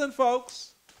 listen,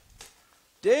 folks.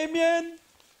 Damien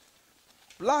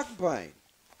Blackburn,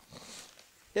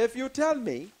 if you tell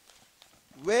me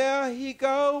where he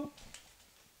go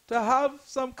to have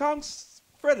some conch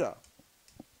fritter,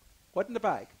 what in the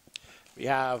bag? We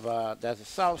have there's a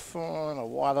cell phone, a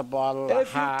water bottle, a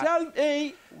If you hat, tell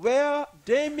me where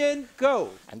Damien go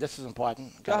and this is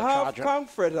important. to Got a have charger. conch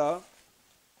fritter,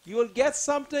 you will get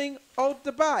something out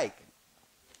the bag.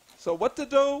 So what to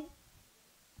do?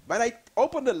 When I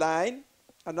open the line,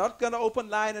 I'm not going to open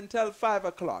line until 5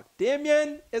 o'clock.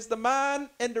 Damien is the man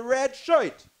in the red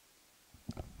shirt.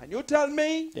 And you tell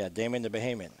me Yeah, Damien the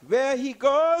Bahamian. where he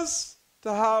goes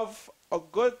to have a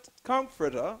good conch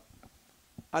fritter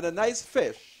and a nice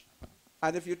fish.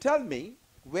 And if you tell me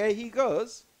where he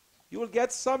goes, you will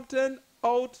get something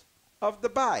out of the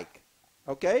bag.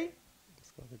 Okay?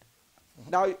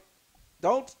 Now,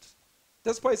 don't,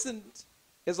 this person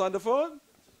is on the phone?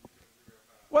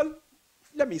 Well,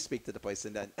 let me speak to the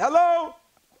person then. Hello?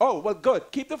 Oh, well,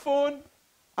 good. Keep the phone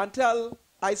until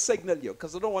I signal you,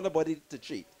 because I don't want nobody to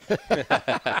cheat.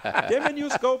 Damien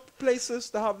used to go places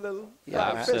to have little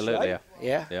Yeah, fish, Absolutely. right?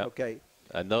 Yeah. Yeah. Okay.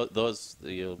 And those,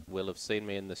 you will have seen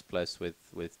me in this place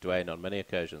with Dwayne on many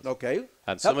occasions. Okay.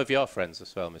 And some of your friends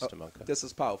as well, Mr. Monka. This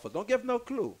is powerful. Don't give no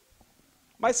clue.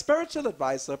 My spiritual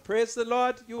advisor, praise the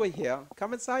Lord, you are here.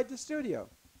 Come inside the studio.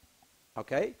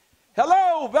 Okay.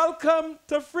 Hello, welcome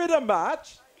to Freedom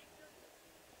March.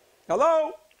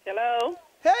 Hello. Hello.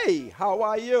 Hey, how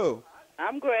are you?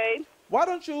 I'm great. Why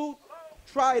don't you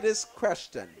try this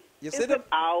question? You Is see it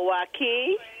our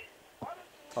key?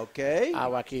 Okay.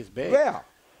 Our key is big. Where?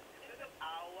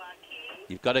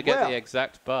 You've got to get Well. the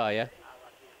exact bar, yeah?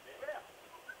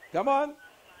 Come on.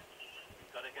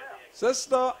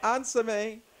 Sister, answer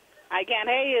me. I can't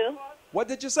hear you. What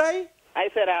did you say? I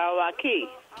said our key.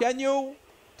 Can you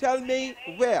tell me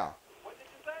where?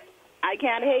 I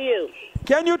can't hear you.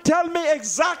 Can you tell me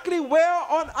exactly where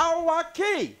on our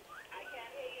key?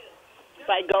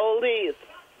 By Goldies.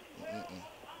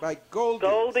 By Goldie.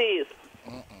 Goldies.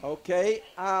 Okay.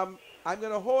 I'm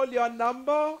going to hold your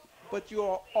number, but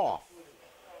you're off.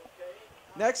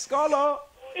 Next caller.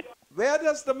 Where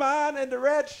does the man in the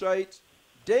red shirt,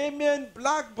 Damien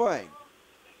Blackburn,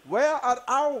 where at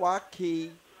our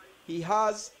key he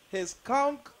has his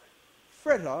conch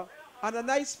fritter and a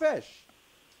nice fish?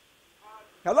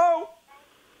 Hello?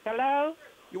 Hello?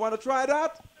 You want to try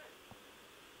that?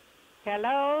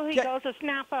 Hello? He Ca- goes to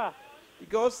Snapper. He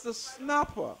goes to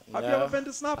Snapper. Have you No. ever been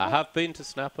to Snapper? I have been to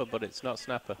Snapper, but it's not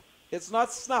Snapper. It's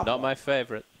not Snapper. Not my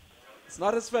favourite. It's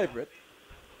not his favorite,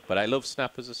 But I love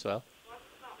Snappers as well.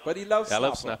 but he loves I Snapper.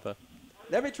 love Snapper.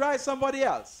 Let me try somebody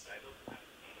else.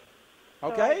 So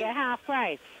I Okay? get half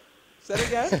price. Say it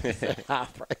again.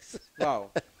 Half price.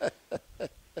 Wow.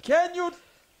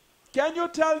 Can you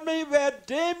tell me where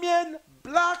Damien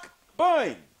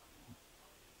Blackburn?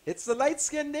 It's the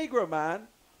light-skinned Negro man.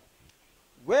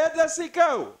 Where does he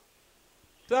go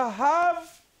to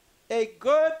have a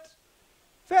good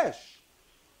fish?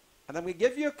 And I'm going to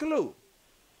give you a clue.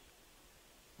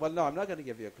 Well, no, I'm not going to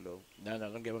give you a clue. No,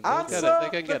 don't give him Answer They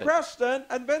can the get it. question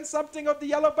and win something of the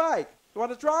yellow bag. You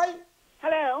want to try?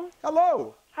 Hello.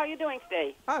 Hello. How you doing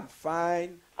today? I'm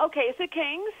fine. Okay, is it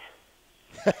Kings?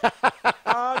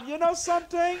 You know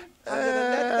something? I'm going to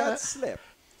let that slip.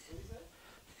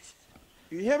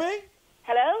 You hear me?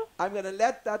 Hello? I'm going to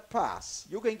let that pass.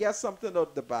 You can get something out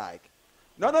of the bag.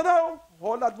 No.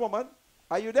 Hold that woman.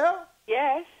 Are you there?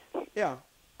 Yes. Yeah.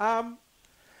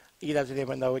 He doesn't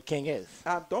even know what king is.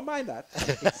 Don't mind that.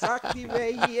 Exactly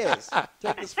where he is.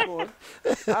 Take his phone.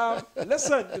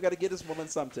 Listen, you got to get this woman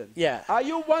something. Yeah. Are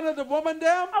you one of the woman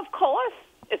there? Of course.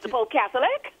 It's the Pope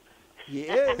Catholic. He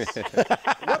is.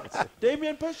 Look,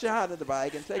 Damien, push your hand in the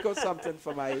bag and take out something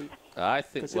for my... I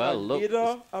think, Because you're well, the look,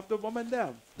 leader of the woman there.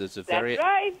 there's a That's very,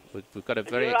 right. we've got a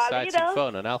very You're our exciting leader.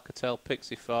 phone, an Alcatel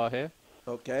Pixie 4 here.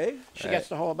 Okay. She gets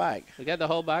the whole bag. We get the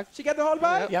whole bag. She get the whole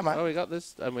bag? Yeah, man. Oh, we got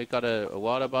this, and we got a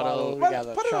water bottle, We Well, got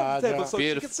a put it on the charger. table so she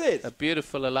beautiful, can see it. a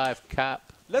beautiful Alive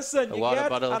cap, Listen, a you water get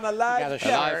bottle. an You got alive a a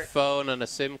shirt. live phone, and a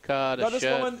SIM card, Now a this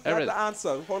shirt, woman got everything. the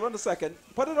answer. Hold on a second.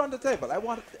 Put it on the table. I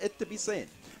want it to be seen.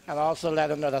 And also let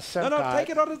her know the SIM No, card. take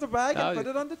it out of the bag No, and put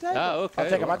it on the table. Oh, okay. I'll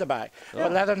take him out the bag.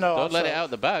 But let her know Don't also. let it out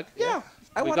the bag. Yeah.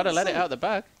 I We've want got to to let see. it out the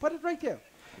bag. Put it right here.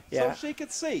 Yeah. So she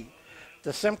could see.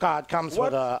 The SIM card comes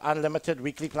What? with an unlimited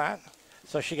weekly plan.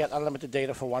 So she gets unlimited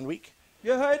data for 1 week.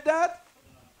 You heard that?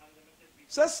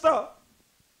 Sister.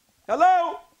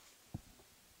 Hello?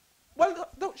 Well,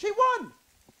 no, she won.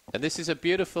 And this is a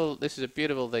beautiful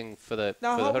thing for the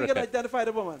Now, for how the are we going to hurricane. identify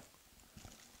the woman?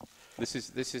 This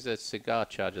is a cigar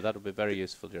charger. That'll be very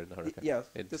useful during the hurricane. Yes,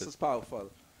 It- this is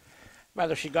powerful. Well,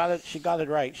 if she got it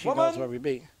right. She Woman. knows where we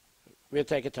be. We'll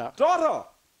take it to her. Daughter,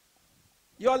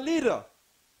 your leader,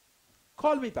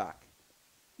 call me back.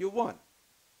 You won.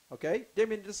 Okay?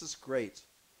 Damien, this is great.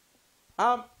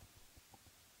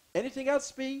 Anything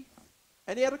else, B?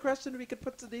 Any other question we could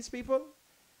put to these people?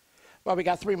 Well, we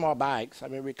got 3 more bags. I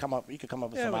mean, you could come up with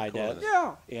some of course. ideas.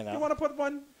 Yeah. You know. You want to put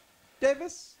one,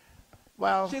 Davis?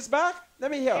 Well, She's back?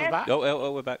 Let me hear. Yes. back.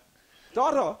 Oh, we're back.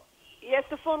 Daughter, Yes,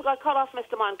 the phone got cut off,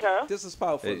 Mr. Monker. this is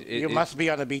powerful. you must be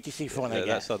on a BTC phone, I Yeah,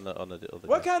 guess. that's on the other.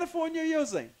 What guy. kind of phone you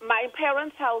using? My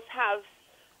parents' house has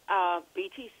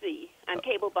BTC and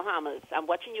Cable Bahamas. I'm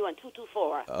watching you on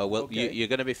 224. Oh well, Okay. you're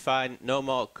going to be fine. No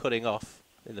more cutting off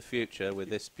in the future with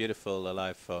this beautiful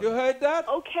Alive phone. You heard that?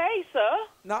 Okay, sir.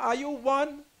 Now, are you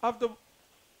one of the...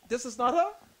 This is not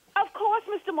her? Of course,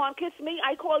 Mr. Monker, it's me.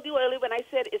 I called you earlier when I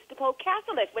said it's the Pope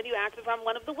Catholic when you asked if I'm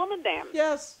one of the women there.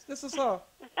 Yes, this is her.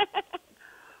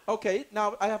 Okay,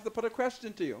 now I have to put a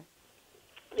question to you.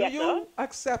 Do Yes, you sir.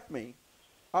 accept me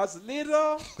as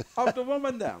leader of the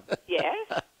woman down?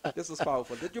 Yes. This is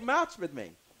powerful. Did you match with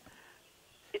me?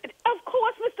 Of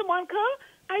course, Mr. Monker.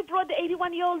 I brought the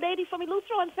 81-year-old lady from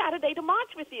Eleuthero on Saturday to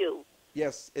march with you.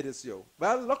 Yes, it is you.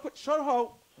 Well, look, show her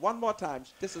one more time.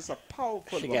 This is a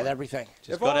powerful She woman. get everything.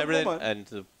 She's If got all everything, woman-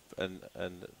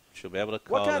 and she'll be able to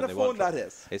call. What kind and of they won't phone that drop-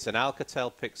 is? It's an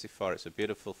Alcatel Pixie 4. It's a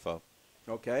beautiful phone.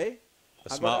 Okay.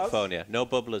 A And what else? smartphone, yeah. No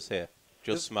bubblers here.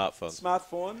 Just smartphones.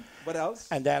 Smartphone. What else?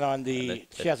 And then on And the,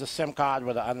 she has a SIM card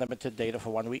with unlimited data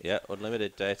for 1 week. Yeah,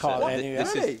 unlimited data. Call And any-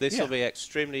 Really? This will Yeah. be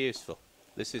extremely useful.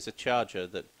 This is a charger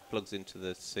that plugs into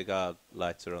the cigar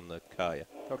lighter on the car. Yeah.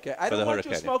 Okay. I For the don't want you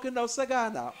Hurricane. smoking no cigar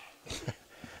now.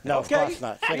 No, Okay. of course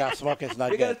not. Cigar smoke is not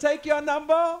We're going good. to take your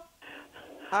number,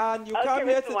 and you Okay, come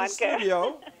here Mr. to the Wonka.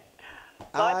 studio.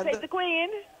 God and save the Queen.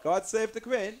 God save the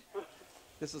Queen.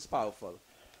 This is powerful.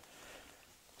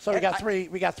 So we got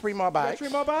I- three more bags. 3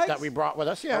 more bags? that we brought with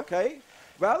us. Yeah. Okay.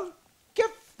 Well,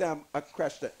 give them a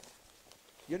question.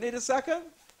 You need a second?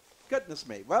 Goodness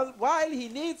me. Well, while he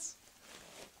needs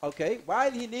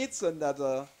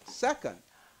another second,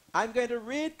 I'm going to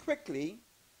read quickly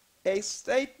a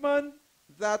statement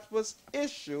that was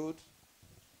issued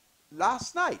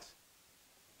last night,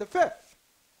 the 5th.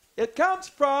 It comes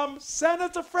from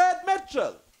Senator Fred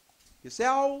Mitchell. You see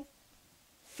how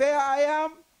fair I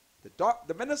am?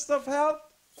 The Minister of Health,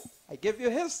 I give you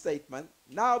his statement.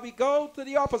 Now we go to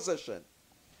the opposition.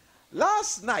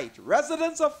 Last night,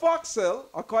 residents of Fox Hill,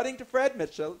 according to Fred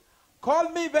Mitchell,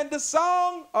 called me when the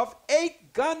sound of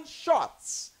 8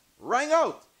 gunshots rang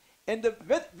out in the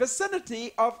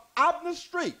vicinity of Abner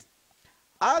Street.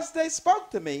 As they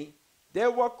spoke to me, they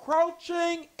were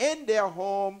crouching in their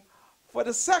home for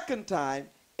the second time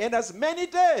in as many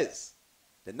days.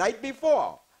 The night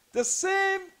before, the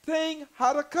same thing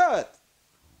had occurred.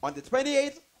 On the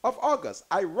 28th of August,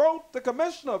 I wrote the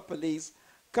Commissioner of Police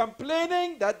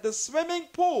complaining that the swimming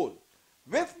pool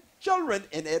with children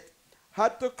in it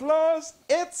had to close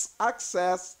its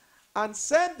access and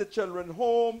send the children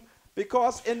home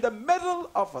because in the middle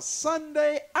of a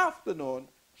Sunday afternoon,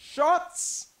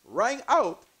 shots rang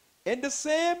out in the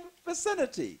same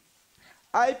vicinity.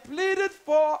 I pleaded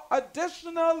for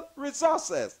additional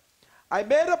resources. I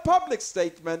made a public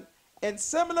statement in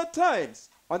similar terms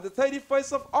on the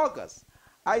 31st of August.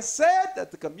 I said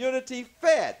that the community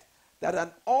feared that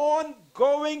an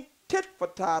ongoing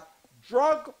tit-for-tat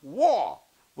drug war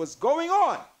was going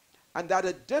on and that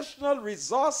additional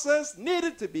resources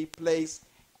needed to be placed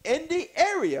in the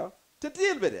area to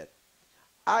deal with it.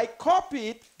 I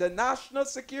copied the National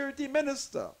Security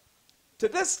Minister. To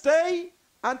this day,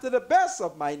 and to the best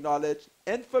of my knowledge,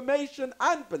 information,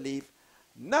 and belief,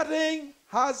 nothing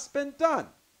has been done.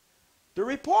 The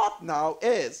report now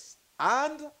is,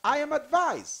 and I am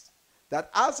advised, that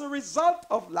as a result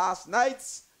of last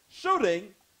night's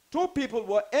shooting, 2 people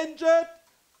were injured.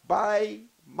 By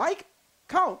my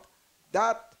count,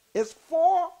 that is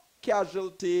 4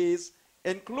 casualties,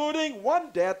 including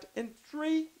 1 death in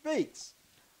 3 weeks.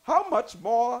 How much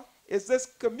more is this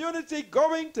community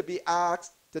going to be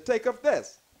asked to take of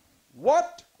this?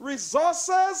 What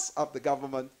resources of the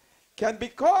government can be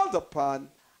called upon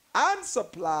and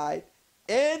supplied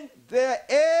in their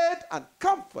aid and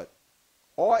comfort?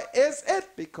 Or is it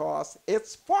because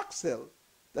it's Fox Hill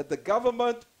that the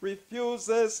government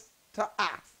refuses to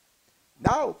act?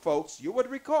 Now, folks, you would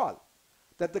recall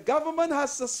that the government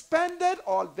has suspended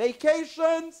all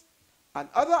vacations and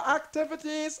other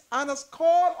activities and has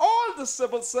called all the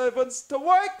civil servants to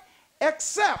work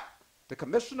except the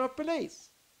Commissioner of Police.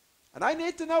 And I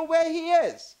need to know where he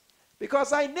is,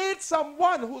 because I need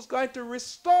someone who's going to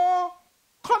restore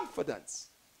confidence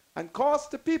and cause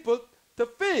the people to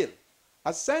feel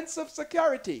a sense of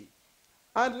security.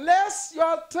 Unless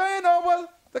you'll turn over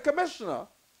the commissioner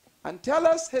and tell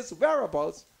us his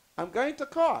whereabouts, I'm going to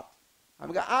court.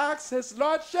 I'm going to ask his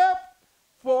lordship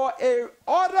for an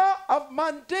order of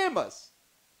mandamus,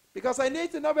 because I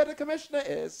need to know where the commissioner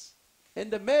is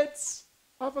in the midst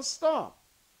of a storm.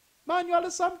 Man, y'all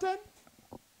is something?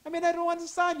 I mean, I don't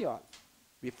understand y'all.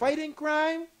 We're fighting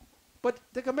crime, but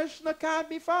the commissioner can't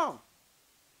be found.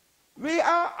 We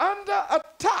are under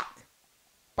attack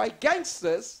by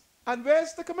gangsters, and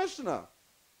where's the commissioner?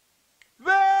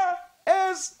 Where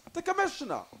is the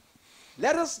commissioner?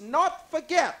 Let us not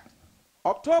forget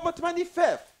October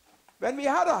 25th, when we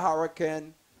had a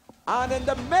hurricane, and in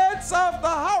the midst of the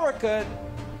hurricane,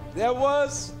 there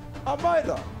was a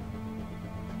murder.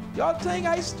 Y'all think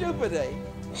I stupid, eh?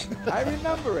 I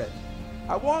remember it.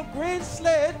 I want Green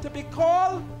Slade to be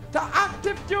called to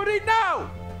active duty now,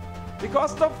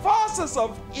 because the forces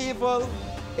of evil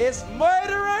is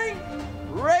murdering,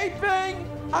 raping,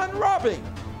 and robbing.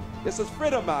 This is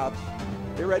Freedom March.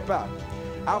 Be right back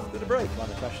after the break. One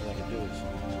of the questions I can do is,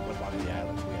 what one of the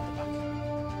islands we at the back?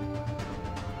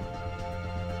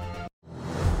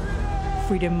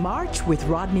 Freedom March with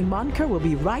Rodney Monker will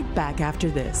be right back after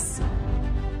this.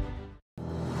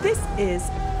 This is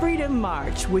Freedom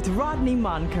March with Rodney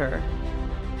Monker.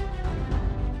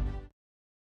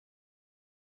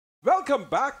 Welcome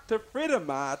back to Freedom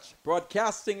March,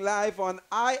 broadcasting live on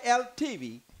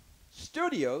ILTV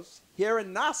studios here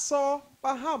in Nassau,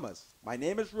 Bahamas. My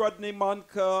name is Rodney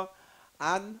Monker,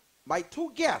 and my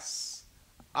two guests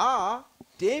are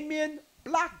Damien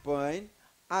Blackburn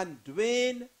and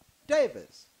Dwayne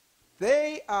Davis.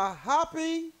 They are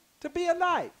happy to be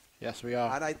alive. Yes, we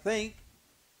are. And I think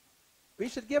we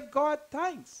should give God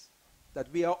thanks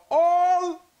that we are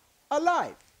all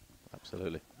alive.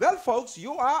 Absolutely. Well, folks,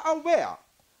 you are aware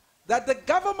that the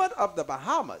government of the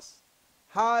Bahamas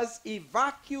has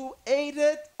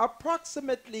evacuated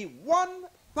approximately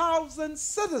 1,000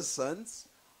 citizens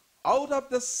out of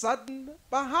the southern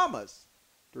Bahamas.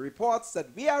 The reports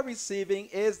that we are receiving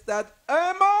is that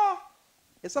Irma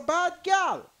is a bad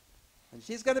gal, and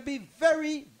she's going to be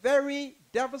very, very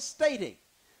devastating.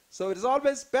 So it is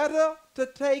always better to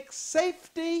take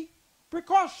safety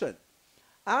precaution.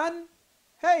 And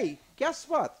hey, guess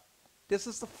what? This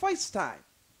is the first time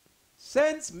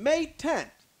since May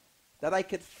 10th that I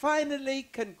could finally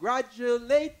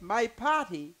congratulate my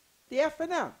party, the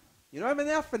FNM. You know, I'm an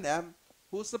FNM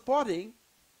who's supporting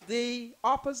the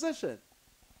opposition.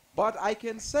 But I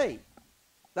can say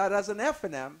that as an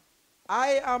FNM,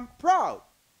 I am proud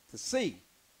to see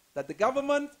that the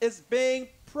government is being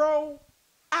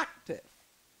proactive.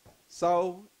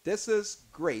 So this is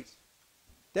great.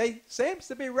 They seems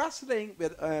to be wrestling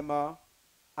with Irma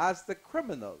as the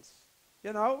criminals,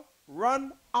 you know,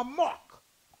 run amok.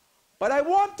 But I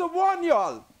want to warn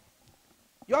y'all,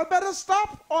 y'all better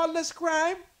stop all this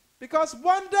crime, because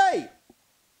one day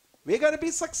we're going to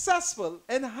be successful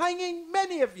in hanging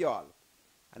many of y'all.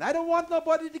 And I don't want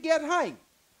nobody to get hanged.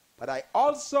 But I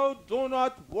also do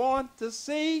not want to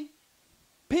see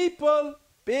people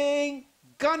being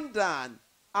gunned down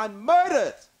and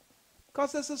murdered,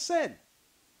 because it's a sin.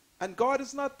 And God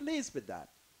is not pleased with that.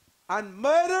 And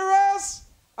murderers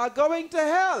are going to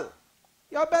hell.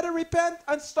 Y'all better repent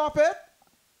and stop it.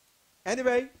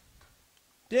 Anyway,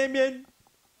 Damien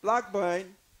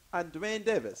Blackburn and Dwayne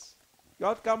Davis.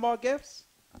 Y'all got more gifts?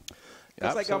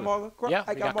 Yes, I got more,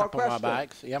 I got more questions.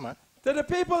 Bags. Yeah, man. To the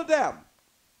people there,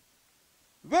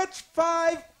 which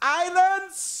 5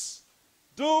 islands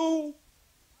do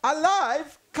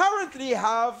Aliv currently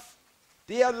have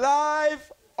the Aliv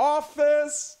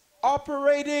office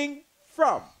operating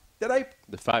from? The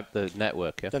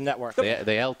network, yeah? The network. The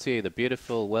LTE, the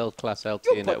beautiful world-class LTE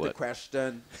You put network. the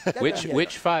question.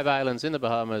 Which 5 islands in the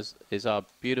Bahamas is our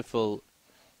beautiful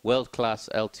world-class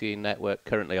LTE network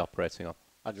currently operating on?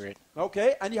 Agreed.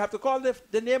 Okay, and you have to call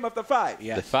the name of the 5.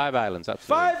 Yes. The 5 islands,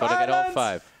 absolutely. 5 Got to get all islands.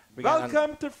 5.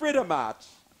 Welcome to Freedom March.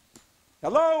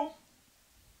 Hello?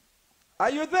 Are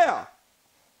you there?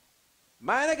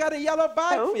 Mine, I got a yellow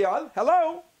bag for y'all.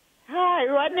 Hello? Hi,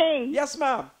 Rodney. Yes,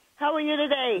 ma'am. How are you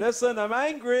today? Listen, I'm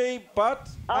angry, but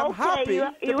I'm happy you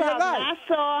to be have alive.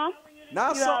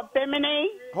 Nassau. You have Bimini.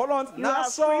 Hold on. You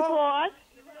Nassau. have Freeport,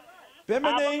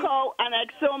 Bimini. Abaco, and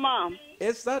Exuma.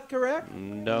 Is that correct?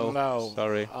 No.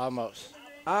 Sorry. Almost.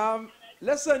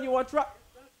 Listen, you want to try?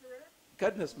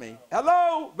 Goodness me.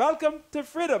 Hello. Welcome to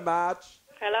Freedom March.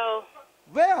 Hello.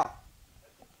 Where?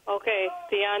 Okay.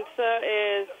 The answer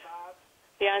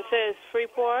is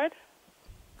Freeport.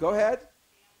 Go ahead.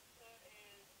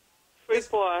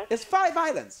 Freeport. It's 5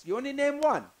 islands. You only name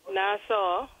one.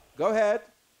 Nassau. Go ahead.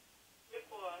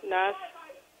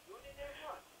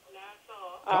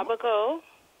 Abaco.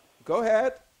 Go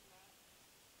ahead.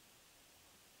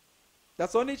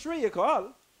 That's only 3 you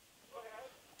call.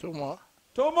 2 more.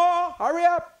 2 more. Hurry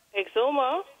up.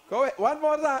 Exuma. Go ahead. One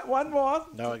more. One more.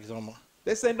 No Exuma.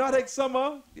 They say not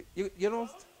Exuma. You don't.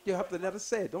 You have to let us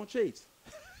say it. Don't cheat.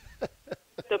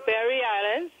 The Berry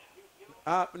Islands.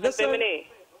 Listen. Bimini.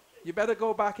 You better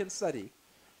go back and study.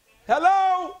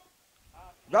 Hello.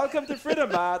 Welcome to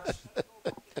Freedom March.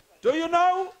 Do you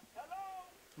know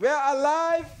we're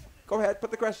alive? Go ahead.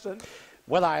 Put the question.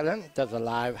 What island does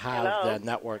Aliv have Hello? the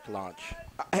network launch?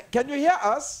 Can you hear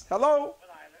us? Hello?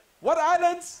 What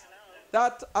islands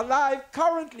that Aliv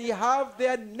currently have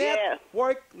their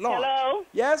network launched? Hello?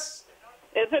 Yes?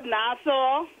 Is it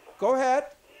Nassau? Go ahead.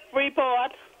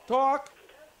 Freeport. Talk.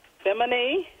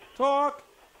 Bimini. Talk.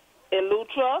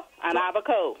 Elutra. And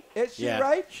Abaco. Is she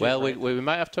right? Well, we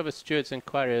might have to have a steward's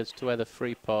inquiry as to whether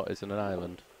Freeport is an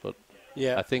island, but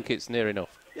Yeah. I think it's near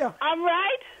enough. Yeah. I'm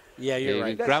right? Yeah, you're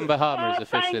right. Grand Bahama is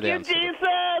officially the Thank you, answer.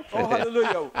 Jesus. Oh,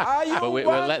 hallelujah. Are you But we'll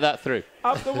one let that through.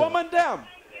 of the woman them?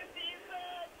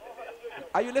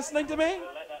 Are you listening to me?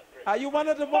 Are you one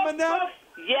of the women them?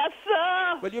 Yes,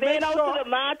 sir. Will you Staying make out sure- to the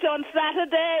march on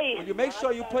Saturday. Will you make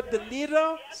sure you put the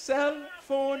leader cell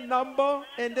phone number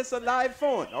in this Aliv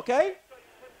phone, okay?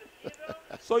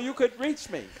 So you could reach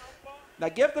me. Now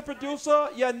give the producer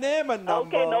your name and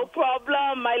number. Okay, no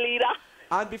problem, my leader.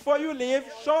 And before you leave,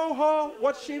 show her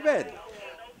what she win.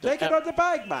 Take it out the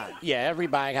bag, man. Yeah, every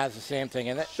bag has the same thing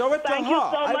in it. Show it Thank to you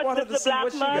her. so I much, wanted to Mr. see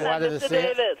what she Blackman win. wanted and to Mr. see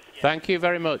it. Davis. Thank you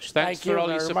very much. Thanks Thank you for all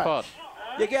your very support. much.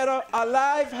 You get a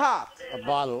Aliv hat, A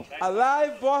bottle, a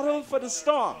live bottle for the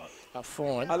storm, a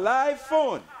phone a live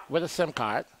phone with a SIM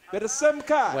card with a SIM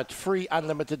card with free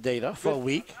unlimited data for a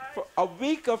week, for a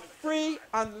week of free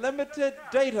unlimited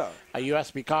data, a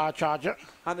USB car charger,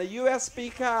 and a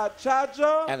USB card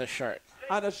charger and a shirt.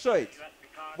 and a shirt.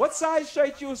 What size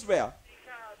shirt you wear?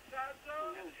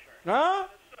 Huh?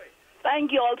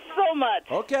 Thank you all so much.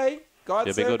 Okay. God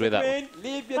You'll be save good the with that Queen.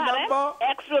 Leave your Pardon? number.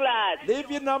 Extra large. Leave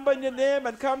your number and your name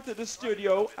and come to the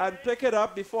studio and pick it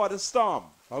up before the storm.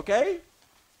 Okay?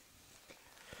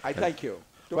 I thank you.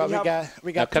 Do Well, we have-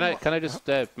 we Now, got. can I just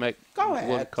make Go one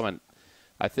ahead. comment?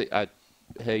 I think I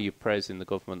hear you praising the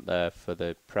government there for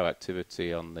the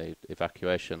proactivity on the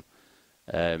evacuation.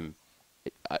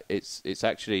 It's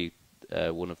actually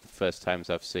one of the first times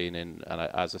I've seen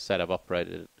as I said, I've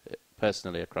operated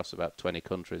personally across about 20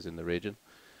 countries in the region.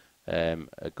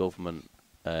 A government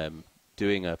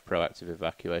doing a proactive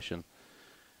evacuation.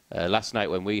 Last night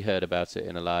when we heard about it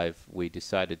in Aliv, we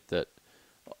decided that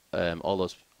all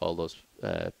those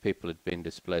people had been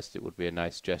displaced. It would be a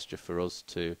nice gesture for us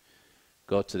to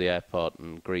go to the airport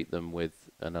and greet them with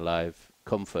an Aliv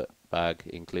comfort bag,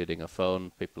 including a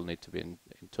phone. People need to be in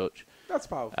touch. That's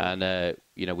powerful. And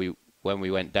when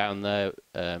we went down there,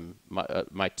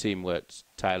 my team worked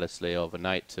tirelessly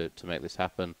overnight to make this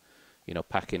happen. You know,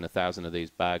 packing 1,000 of these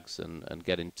bags and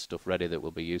getting stuff ready that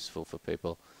will be useful for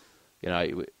people. You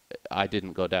know, I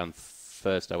didn't go down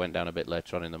first. I went down a bit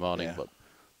later on in the morning, Yeah. but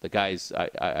the guys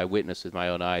I witnessed with my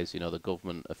own eyes. You know, the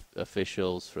government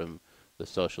officials from the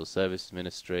Social Service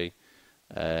Ministry,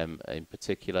 in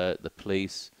particular, the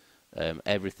police.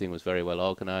 Everything was very well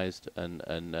organised,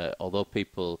 and although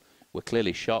people were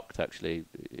clearly shocked, actually,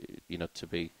 you know, to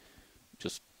be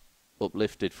just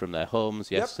uplifted from their homes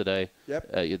yesterday.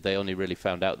 Yep. They only really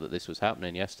found out that this was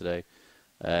happening yesterday.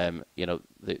 You know,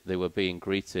 they were being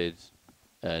greeted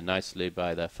nicely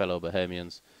by their fellow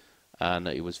Bahamians, and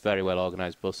it was very well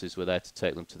organised. Buses were there to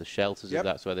take them to the shelters if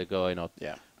that's where they're going, or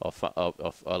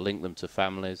link them to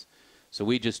families. So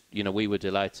we just, you know, we were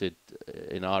delighted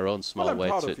in our own small I'm way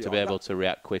proud of to you. be able to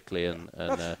react quickly and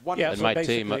wonderful. Yeah, and so my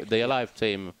team, basically- the Aliv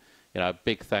team, you know,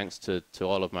 big thanks to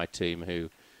all of my team who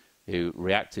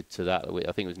reacted to that.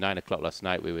 I think it was 9 o'clock last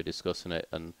night we were discussing it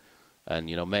and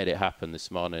you know, made it happen this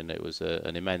morning. It was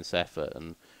an immense effort,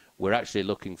 and we're actually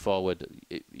looking forward.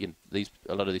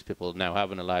 A lot of these people now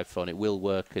have an Aliv phone. It will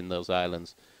work in those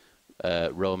islands,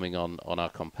 roaming on our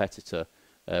competitor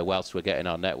whilst we're getting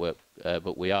our network.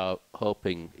 But we are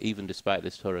hoping, even despite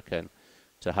this hurricane,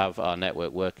 to have our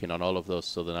network working on all of those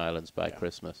southern islands by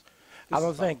Christmas. I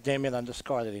don't think Damien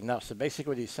underscored it enough. So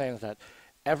basically what he's saying is that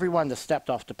everyone that stepped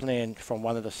off the plane from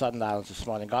one of the southern islands this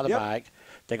morning got a bag.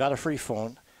 They got a free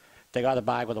phone. They got a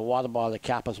bag with a water bottle, a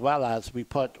cap, as well as we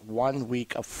put 1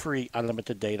 week of free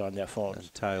unlimited data on their phones.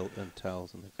 And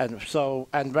towels.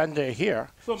 And when they're here,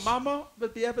 So Mama will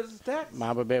be able to text?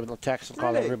 Mom will be able to text and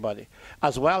call Really? everybody.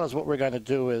 As well as what we're going to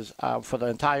do is for the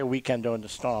entire weekend during the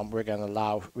storm, we're going to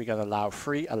allow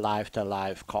free Aliv to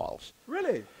Aliv calls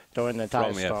Really? during the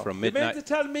entire storm. From You mean midnight. to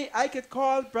tell me I could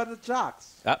call Brother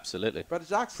Jacks? Absolutely. Brother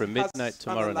Jacks From midnight has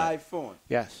tomorrow an night. Aliv phone.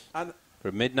 Yes. And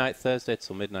From midnight Thursday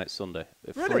till midnight Sunday.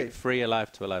 Really? Free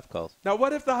Aliv to Aliv calls. now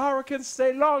what if the hurricane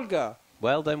stay longer?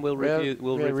 Well, then we'll review.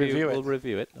 We'll review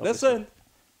it. obviously. Listen,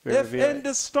 We'll if review in it.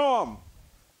 the storm,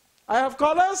 I have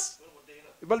callers.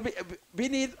 Well, we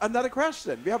need another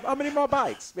question. We have how many more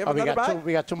bikes? We have Oh, another bike.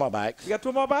 we got two more bags. We got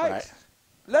 2 more bikes. Right.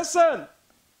 Listen.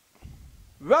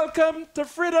 Welcome to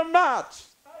Freedom March.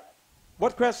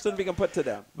 What question we can put to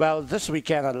them? Well, this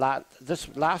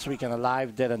last weekend,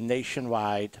 Aliv did a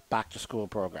nationwide back-to-school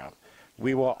program.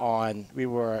 We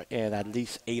were in at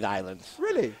least 8 islands.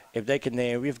 Really? If they can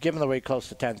name, we've given away close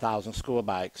to 10,000 school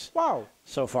bikes Wow.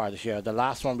 so far this year. The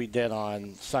last one we did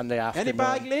on Sunday afternoon. Any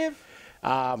bag leave?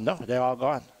 No, they're all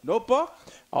gone. No book?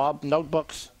 All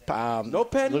notebooks. No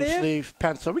pen loose leave? sleeve,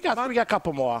 pencil. We got a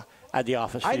couple more at the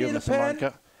office for I you, need a Mr. pen.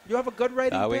 Monica. You have a good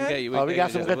writing We pen? can get you. We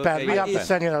got some good pens. We have to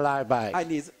send you a live bag. I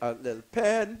need a little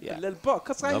pen, Yeah. a little book,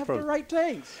 because I No have problem. to write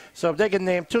things. So if they can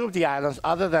name 2 of the islands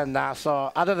other than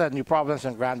Nassau, other than New Providence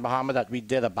and Grand Bahama that we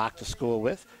did a back to school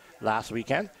with last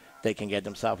weekend, they can get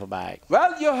themselves a bag.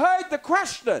 Well, you heard the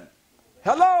question.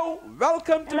 Hello,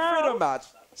 welcome to Hello? Freedom Match.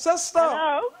 Sister.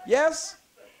 Hello? Yes.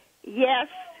 Yes.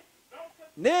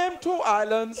 Name 2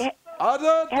 islands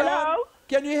other than... Hello?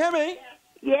 Can you hear me?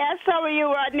 Yes, how are you,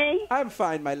 Rodney? I'm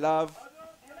fine, my love.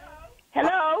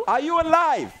 Hello? Are you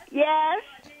alive? Yes.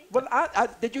 Well,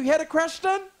 did you hear the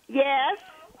question? Yes.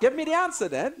 Give me the answer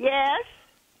then. Yes.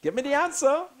 Give me the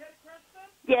answer.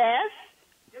 Yes.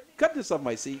 Goodness of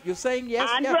mercy. You're saying yes?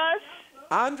 Andros.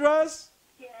 Yes. Andros?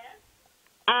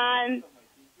 And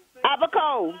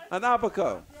Abaco. And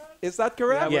Abaco. Is that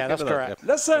correct? Yeah, that's correct.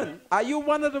 Listen, are you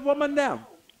one of the woman them?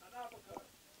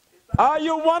 Are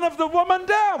you one of the woman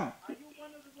them?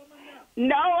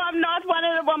 No, I'm not one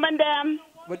of the women them.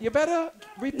 But you better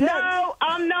repent. No,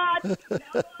 I'm not.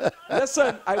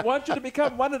 Listen, I want you to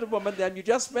become one of the women them. You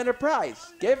just win a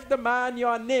prize. Give the man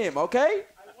your name, okay?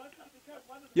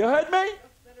 You heard me?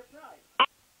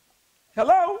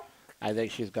 Hello? I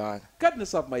think she's gone.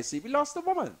 Goodness of mercy, we lost a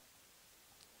woman.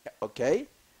 Okay.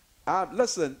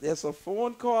 Listen, there's a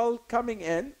phone call coming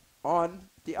in on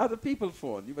the other people's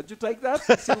phone. Would you take that?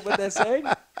 See what they're saying?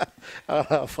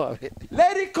 For it.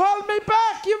 Lady, call me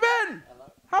back. You win.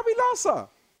 How we lost her?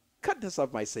 Goodness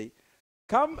of mercy.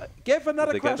 Come, give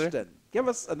another question. Give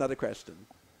us another question.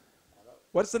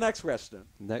 What's the next question?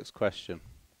 Next question.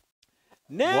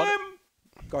 Name.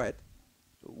 Go ahead.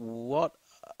 What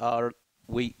are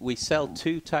we sell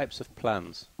 2 types of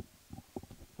plans.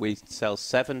 We sell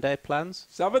 7-day plans.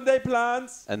 7-day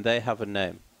plans. And they have a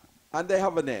name. And they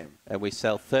have a name. And we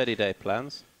sell 30-day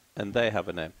plans, and they have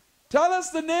a name. Tell us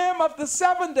the name of the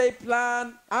 7-day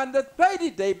plan and the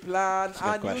 30-day plan,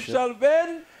 and you shall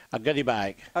win a goodie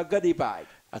bag. A goodie bag.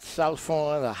 A cell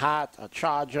phone, a hat, a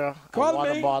charger, call a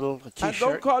water me, bottle, a T-shirt. And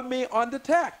don't call me on the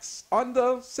text, on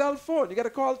the cell phone. You got to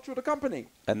call through the company.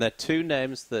 And they're 2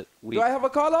 names that we... Do I have a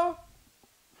caller?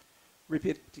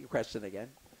 Repeat your question again.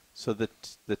 So the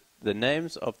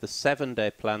names of the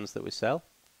 7-day plans that we sell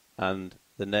and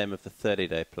the name of the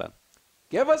 30-day plan.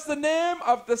 Give us the name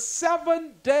of the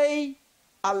 7-day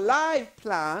Aliv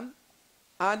plan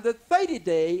and the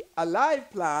 30-day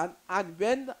Aliv plan and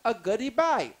win a goodie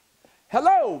bag.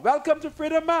 Hello, welcome to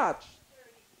Freedom Match.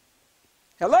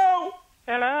 Hello?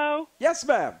 Hello? Yes,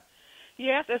 ma'am.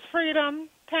 Yes, it's Freedom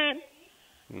 10.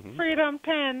 Freedom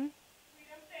 10.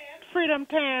 Freedom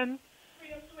 10.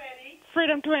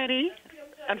 Freedom 20.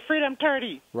 And Freedom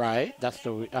 30. Right. That's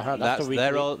the that's the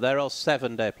weekly. They're all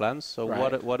 7-day plans. So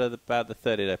right. what are about the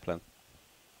 30-day plan?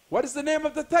 What is the name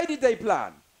of the 30-day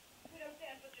plan?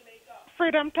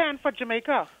 Freedom 10 for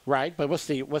Jamaica. Right, but what's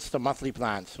the monthly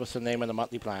plans? What's the name of the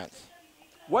monthly plans?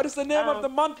 What is the name of the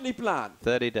monthly plan?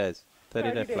 30 days.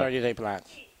 30-day plan. 30-day plans.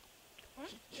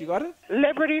 She got it?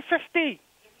 Liberty 50.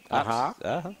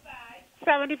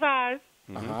 75.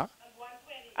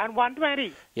 And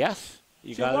 120. Yes.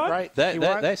 You She got won? it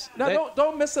right. No,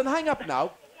 don't miss and hang up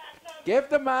now. Give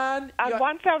the man... And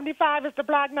 175 is the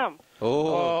platinum.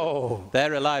 Oh. They're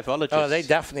aliveologists. Oh, they're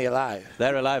definitely alive.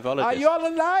 They're aliveologists. Are you all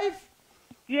alive?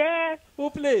 Yes.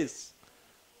 Who please?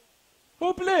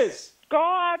 Who please?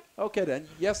 God. Okay then.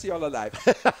 Yes, you're all alive.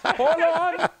 Hold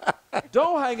on.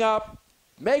 Don't hang up.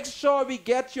 Make sure we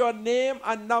get your name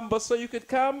and number so you could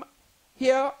come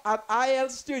here at IL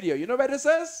Studio. You know where this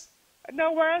is?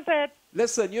 No, where is it?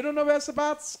 Listen, you don't know where it's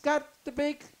about? Scott, the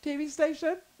big TV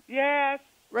station? Yes.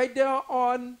 Right there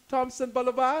on Thompson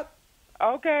Boulevard?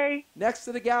 Okay. Next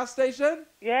to the gas station?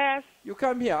 Yes. You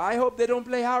come here. I hope they don't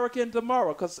play Hurricane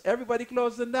tomorrow because everybody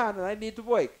closing down and I need to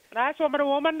work. That's one of the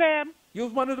woman them. You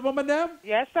one of the woman them?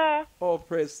 Yes, sir. Oh,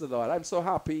 praise the Lord. I'm so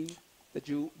happy that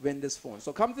you win this phone.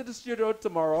 So come to the studio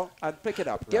tomorrow and pick it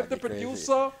up. Give the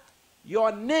producer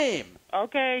your name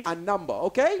and number,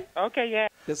 okay? Okay, yeah.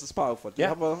 This is powerful. Do you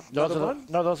have another one?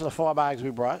 No, those are the 4 bags we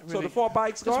brought. So the 4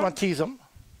 bags gone? Just want to tease them.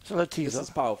 Just a little teaser. This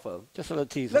is powerful. Just a little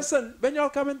teaser. Listen, when y'all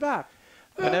coming back?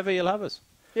 Whenever you'll have us.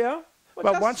 Yeah?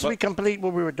 Well, once we complete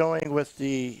what we were doing with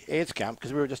the AIDS camp,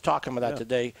 because we were just talking about that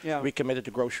today, we committed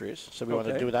to groceries. So we want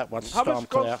to do that once How storm much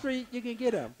clear. grocery you can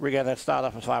get them? We're going to start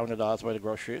off with $500 worth of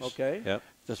groceries. Okay. Yep.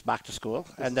 Just back to school.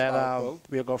 And then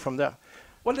we'll go from there.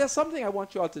 Well, there's something I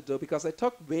want you all to do because I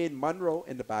took Wayne Monroe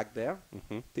in the back there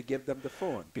to give them the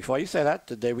phone. Before you say that,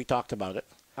 the day we talked about it.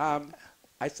 I'm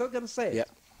still going to say it. Yeah.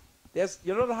 There's,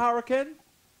 you know the Hurricane?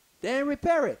 They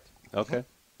repair it. Okay.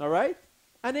 All right?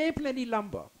 And there ain't plenty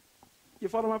lumber. You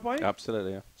follow my point?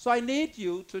 Absolutely, yeah. So I need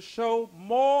you to show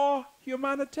more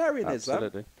humanitarianism.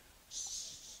 Absolutely.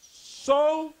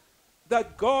 So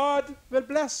that God will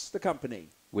bless the company.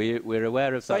 We're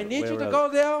aware of that. So I need you to go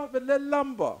there with little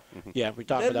lumber. Yeah, we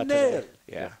talked about that nail. today.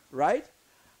 Yeah. Right?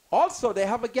 Also, they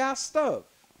have a gas stove.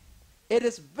 It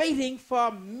is waiting for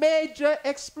a major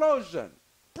explosion.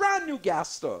 Brand new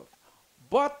gas stove.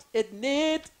 but it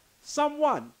needs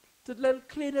someone to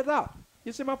clean it up.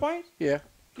 You see my point? Yeah.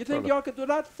 You think y'all could do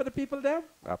that for the people there?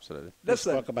 Absolutely.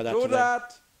 Listen, spoke about that do today.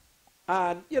 that,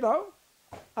 and, you know,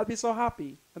 I'll be so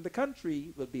happy, and the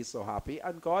country will be so happy,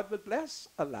 and God will bless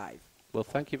Aliv. Well,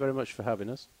 thank you very much for having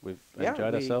us. We've Yeah,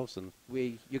 enjoyed ourselves. And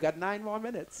You got 9 more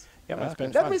minutes. Yeah, it's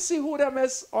been Let fun. me see who them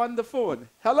is on the phone.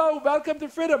 Hello, welcome to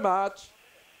Freedom March.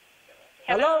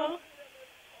 Hello?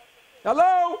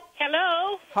 Hello?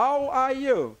 Hello. How are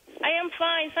you? I am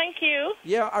fine, thank you.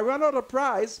 Yeah, I ran out of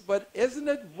prize, but isn't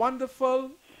it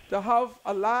wonderful to have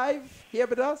Aliv here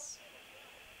with us?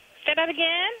 Say that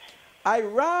again. I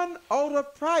ran out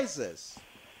of prizes,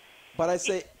 but I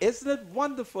say, isn't it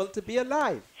wonderful to be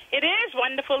alive? It is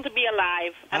wonderful to be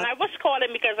alive, and I was calling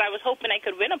because I was hoping I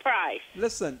could win a prize.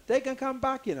 Listen, they can come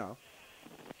back, you know.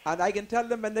 And I can tell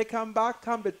them when they come back,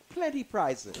 come with plenty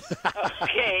prizes.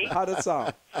 Okay. How does that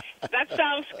sound? That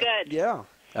sounds good. Yeah.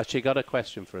 actually got a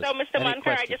question for us. So, Mr. Any Moncur, I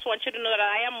questions? just want you to know that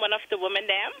I am one of the women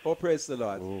there. Oh, praise the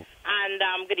Lord. Ooh.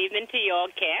 And good evening to your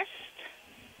guest.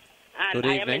 And Good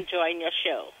I am evening. enjoying your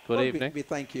show. Good Well, evening. We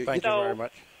thank you. Thank you very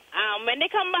much. When they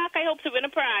come back, I hope to win a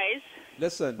prize.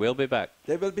 Listen, We'll be back.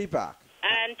 they will be back.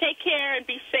 And take care and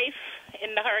be safe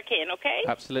in the hurricane, okay?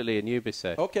 Absolutely, and you be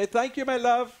safe. Okay, thank you, my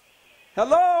love.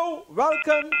 Hello,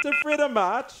 welcome to Freedom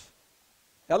March.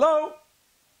 Hello,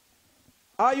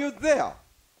 are you there?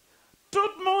 Tout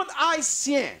le monde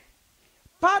haïtien,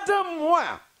 pas de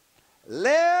moi.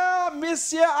 Les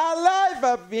monsieur Aliv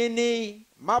a vini,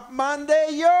 m'a demandé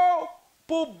yo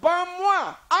pour ban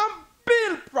moi un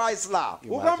pile price là. You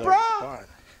Vous might as well comprenez? respond.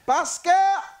 Parce que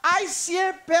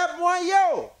haïtien perd moi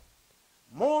yo.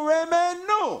 Mon remè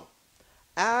nou.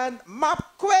 And m'a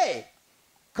kwe.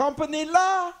 Company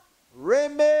là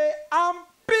remè un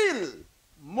pile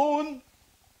moun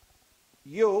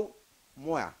yo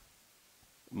moi.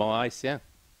 Mon haïtien.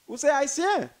 Ou c'est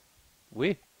haïtien?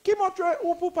 Oui. Qui montre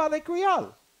où pour parler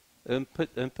créole? Un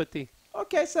petit.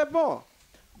 Ok, c'est bon.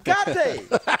 Gardez,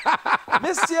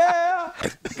 monsieur,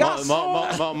 garçon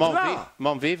blanc.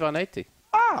 Mon vive en Haïti.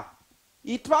 Ah,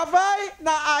 il travaille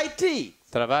dans Haïti.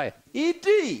 Travaille. Il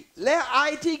dit, les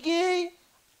Haïtiens,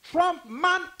 Trump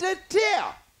mente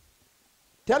terre.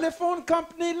 Téléphone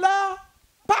compagnie là,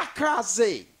 pas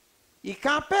crasé. Il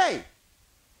campait.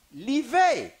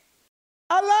 Livé.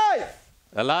 Alive.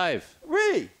 Alive.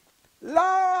 Oui.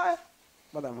 Là,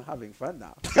 but I'm having fun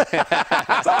now.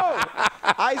 So,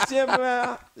 Haïtien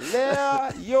moi,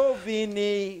 l'air yo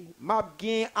vini, m'a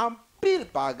gen un pile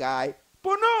bagay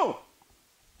pour nous.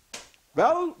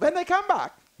 Well, when they come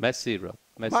back, Merci, Rob.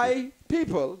 Merci. my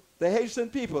people, the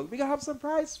Haitian people, we gonna have some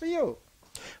prize for you.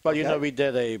 Well, you Okay. know, we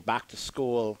did a back to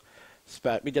school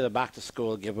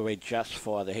giveaway just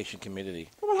for the Haitian community.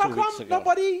 Well, how 2 weeks come ago.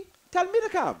 nobody tell me to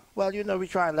come? Well, you know, we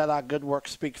try and let our good work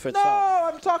speak for No,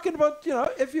 itself. I'm talking about, you know,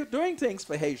 if you're doing things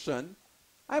for Haitian,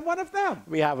 I'm one of them.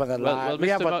 We have an Well, we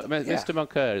have Mr.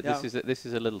 Moncur, Yeah. this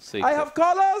is a little secret. I have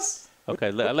callers.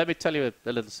 Okay, let me tell you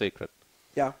a little secret.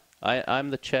 Yeah. I'm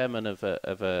the chairman of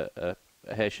a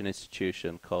Haitian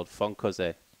institution called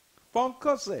Foncose.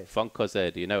 Foncose.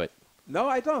 Foncose, do you know it? No,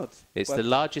 I don't. It's But the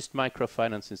largest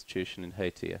microfinance institution in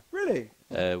Haiti. really?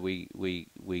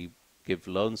 We give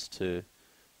loans to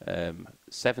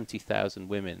 70,000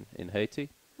 women in Haiti.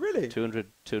 Really?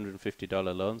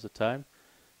 $250 loans a time.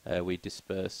 We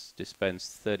dispense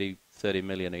 30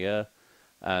 million a year,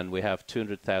 and we have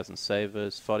 200,000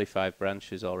 savers, 45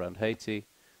 branches all around Haiti,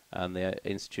 and the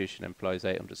institution employs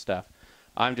 800 staff.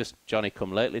 I'm just Johnny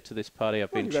come lately to this party.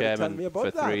 I've Well, been you better tell chairman me about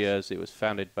for that. 3 years. It was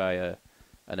founded by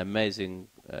an amazing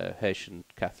Haitian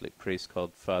Catholic priest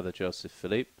called Father Joseph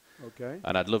Philippe. Okay.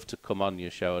 And I'd love to come on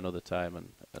your show another time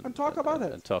And talk about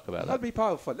it. And talk about That'll that. be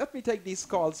powerful. Let me take these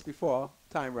calls before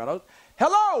time run out.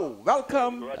 Hello,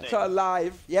 welcome to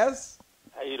Alive. Yes.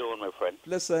 How you doing, my friend?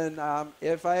 Listen,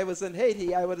 if I was in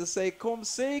Haiti, I would have said "Comme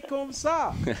ci, comme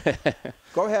ça."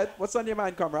 Go ahead. What's on your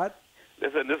mind, comrade?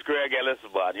 Listen, this Greg Ellis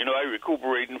bud. You know, I'm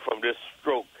recuperating from this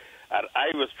stroke, and I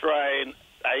was trying.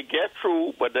 I get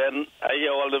through, but then I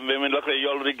hear all the women. Look, you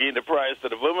already gave the prize to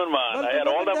the women, man. Well, I had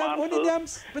all them one of them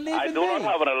answers. believe I in do not me.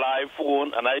 have an alive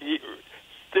phone, and I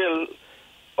still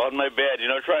on my bed. You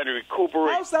know, trying to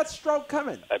recuperate. How's that stroke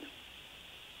coming?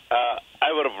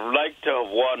 I would have liked to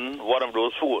have won one of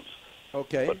those phones.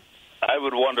 Okay. But I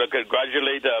would want to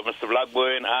congratulate Mr.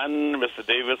 Blackburn and Mr.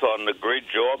 Davis on the great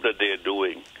job that they're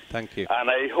doing. Thank you. And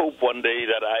I hope one day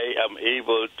that I am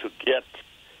able to get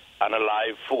an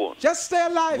alive phone. Just stay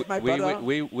alive, my brother.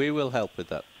 We will help with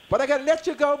that. But I got to let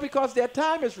you go because their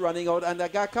time is running out, and I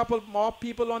got a couple more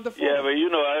people on the phone. Yeah, but you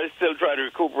know, I still try to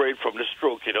recuperate from the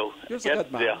stroke, you know. You're a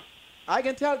good man. I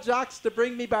can tell Jacques to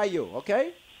bring me by you,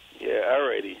 okay? Yeah,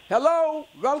 alrighty. Hello,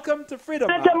 welcome to Freedom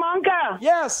Senator March. Monka.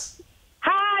 Yes.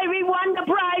 Hi, we won the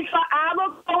prize for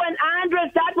Avoco and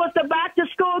Andres. That was the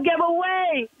back-to-school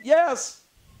giveaway. Yes.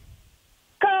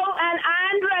 Co and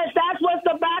Andres, that was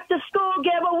the back-to-school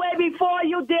giveaway before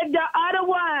you did the other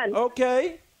one.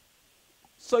 Okay.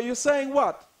 So you're saying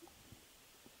what?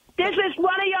 This is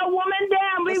one of your women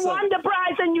there. We Listen. won the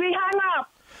prize and we hung up.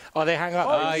 Oh, they hang up.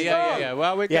 Oh, yeah.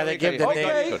 Well, we Yeah, they give the Okay.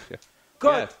 name. Good.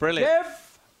 Good. Yeah, brilliant. Give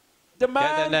the Get their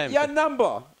man name. your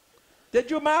number. Did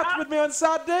you march with me on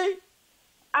Saturday?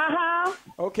 Uh-huh.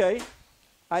 Okay.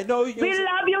 I know you. We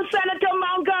love you, Senator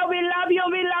Monka. We love you.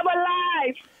 We love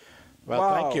Alive. Well,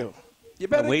 Wow. thank you. You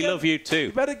better We give- love you too.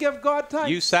 You better give God time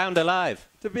You sound alive.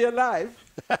 to be alive.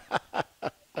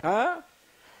 Huh?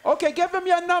 Okay, give him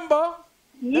your number.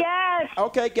 Yes.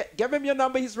 Okay, give him your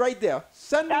number. He's right there.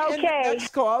 Send me in the Okay. next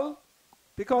call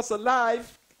because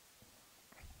Alive.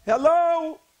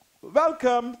 Hello.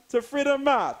 Welcome to Freedom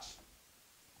March.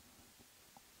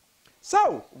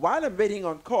 So, while I'm waiting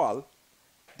on call,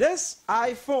 this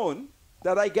iPhone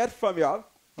that I get from y'all,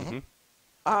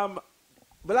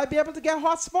 will I be able to get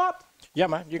hotspot? Yeah,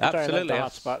 man. You can Absolutely. turn on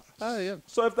Yes. the hotspot. Oh, yeah.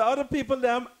 So if the other people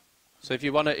them So if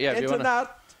you want to, yeah, if you want to,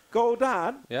 internet go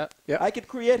down, yeah, Yeah. I could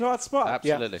create hotspot.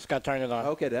 absolutely. Yeah, just got to turn it on.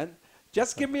 Okay then.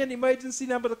 Just give me an emergency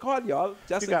number to call y'all,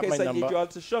 just You in got case my I need number. y'all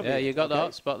to show me. Yeah, you got the okay?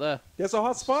 hotspot there. There's a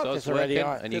hotspot. So It's already working,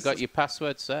 on. and you This got is- your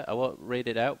password set. I won't read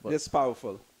it out, but It's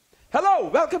powerful. Hello,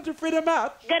 welcome to Freedom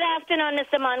March. Good afternoon,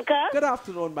 Mr. Monka. Good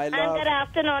afternoon, my And love. good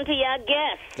afternoon to your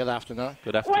guest. Good afternoon.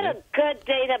 good What afternoon. a good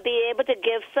day to be able to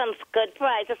give some good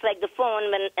prizes like the phone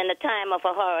in the time of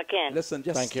a hurricane. Listen,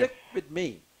 just Thank you. stick with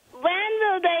me. When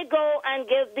will they go and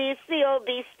give these COB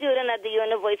students at the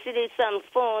university some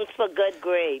phones for good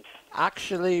grades?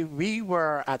 Actually, we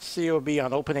were at COB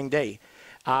on opening day.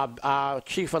 Our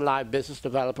Chief of Live Business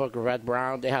Developer, Garrett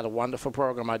Brown, they had a wonderful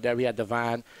program out there. We had the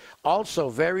van. Also,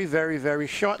 very, very, very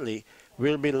shortly,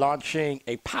 we'll be launching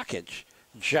a package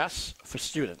just for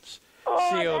students. Oh,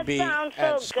 COB that sounds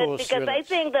and so school good because I students.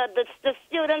 think that the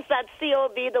students at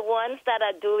COB, the ones that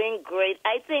are doing great,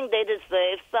 I think they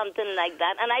deserve something like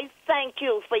that. And I thank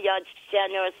you for your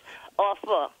generous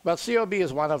offer. Well, COB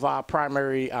is one of our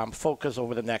primary focus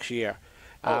over the next year.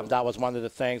 That was one of the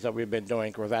things that we've been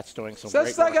doing. Gravette's doing some great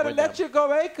Sister, I work gotta with let them. you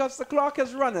go, eh? Because the clock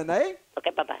is running, eh? Okay,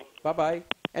 bye-bye. Bye-bye.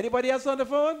 Anybody else on the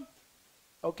phone?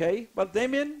 Okay. Well,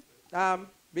 Damien,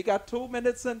 we got 2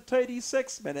 minutes and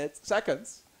 36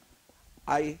 seconds.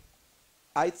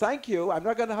 I thank you. I'm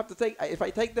not going to have to take, if I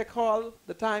take the call,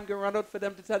 the time can run out for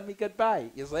them to tell me goodbye,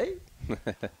 you see?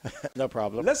 No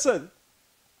problem. Listen,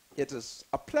 it is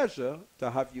a pleasure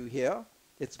to have you here.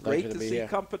 It's Pleasure great to to be see here.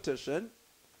 competition,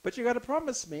 but you got to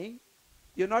promise me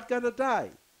you're not going to die.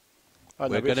 Oh, no,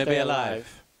 We're we going to stay be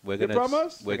alive. We're You going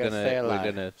promise? We're We're gonna going stay to. We're alive.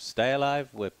 going to stay alive.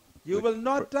 You will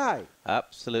not die.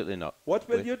 Absolutely not. What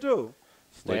will We- you do?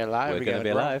 Stay We're, alive. We're we going gotta to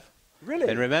be grow. alive. Really?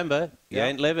 And remember, you Yeah.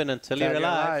 ain't living until Till you're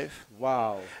alive.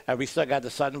 Wow. And we still got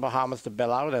the Southern Bahamas to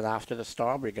bill out, and after the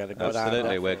storm, we're going to go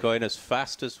Absolutely. down. We're going as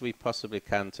fast as we possibly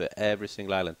can to every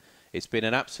single island. It's been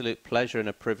an absolute pleasure and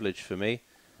a privilege for me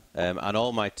and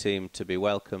all my team to be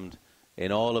welcomed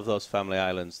in all of those family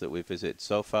islands that we've visited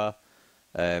so far.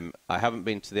 I haven't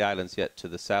been to the islands yet to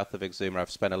the south of Exuma.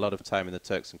 I've spent a lot of time in the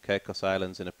Turks and Caicos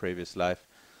Islands in a previous life.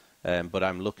 But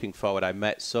I'm looking forward. I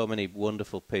met so many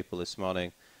wonderful people this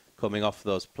morning coming off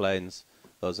those planes,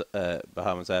 those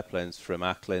Bahamas airplanes from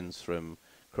Acklins, from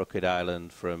Crooked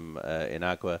Island, from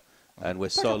Inagua. And we're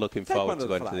so looking take one forward of to the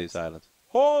going to flags. these islands.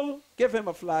 Give him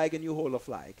a flag and you hold a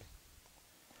flag.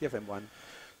 Give him one.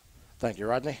 Thank you,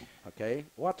 Rodney. Okay.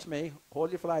 Watch me.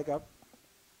 Hold your flag up.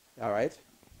 All right.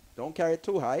 Don't carry it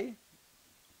too high.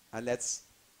 And let's,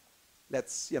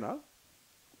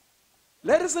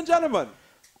 Ladies and gentlemen,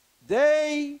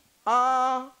 they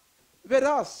are with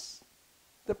us,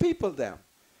 the people there.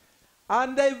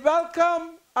 And they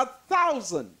welcome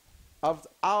 1,000 of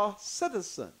our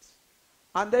citizens.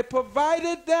 And they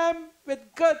provided them with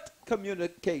good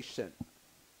communication.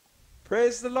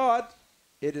 Praise the Lord.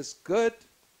 It is good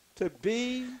to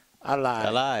be Alive.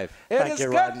 Alive. It Thank is you,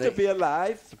 good Rodney. to be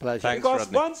alive. It's a pleasure. Thanks, because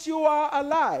Rodney. once you are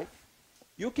alive,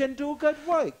 you can do good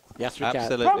work. Yes, we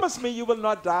Absolutely. Promise me you will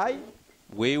not die.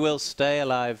 We will stay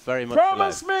alive, very much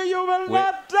Promise alive. me you will We-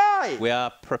 not die. We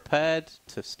are prepared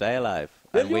to stay alive.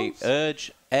 Will And we you?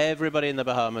 urge everybody in the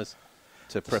Bahamas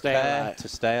to prepare alive. to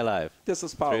stay alive This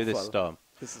is powerful. through this storm.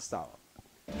 This is powerful.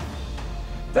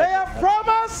 They have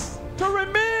promised to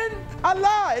remain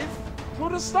alive through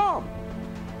the storm.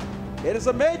 It is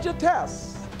a major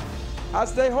test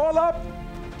as they hold up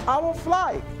our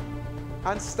flag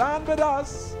and stand with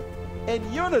us in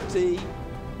unity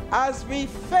as we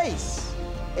face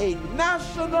a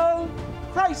national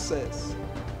crisis.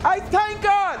 I thank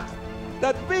God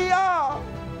that we are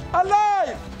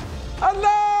alive.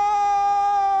 Alive!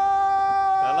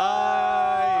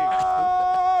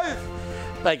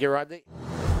 Thank you, Rodney.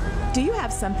 Do you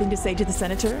have something to say to the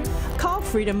senator? Call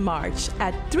Freedom March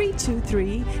at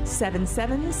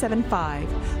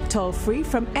 323-7775. Toll free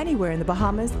from anywhere in the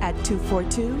Bahamas at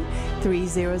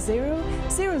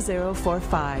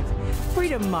 242-300-0045.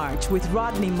 Freedom March with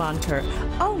Rodney Monker,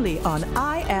 only on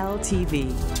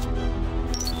ILTV.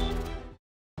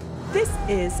 This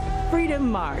is Freedom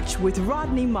March with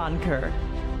Rodney Monker.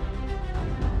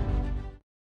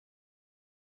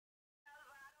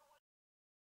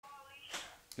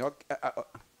 Okay,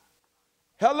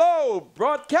 hello,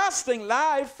 broadcasting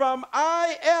live from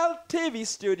ILTV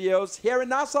studios here in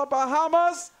Nassau,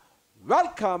 Bahamas.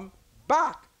 Welcome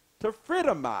back to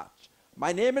Freedom March.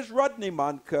 My name is Rodney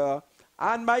Monker,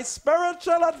 and my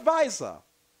spiritual advisor,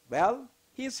 well,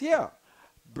 he's here.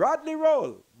 Bradley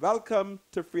Roll, welcome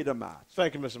to Freedom March.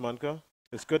 Thank you, Mr. Monker.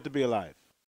 It's good to be alive.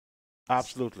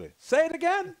 Absolutely. Say it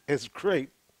again. It's great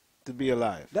to be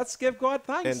alive. Let's give God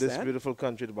thanks, in this then. beautiful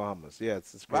country, the Bahamas.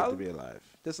 Yes, it's great to be alive.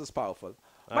 This is powerful.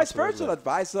 Absolutely. My spiritual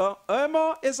advisor,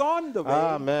 Irma, is on the way.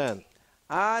 Amen.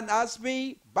 And as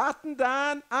we batten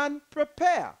down and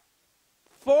prepare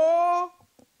for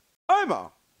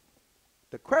Irma,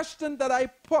 the question that I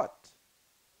put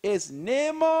is,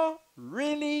 Nema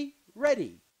really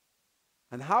ready?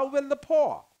 And how will the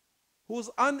poor, who's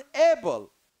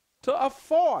unable to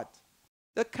afford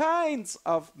the kinds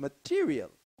of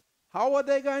material, how are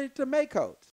they going to make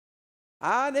out?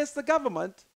 And is the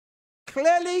government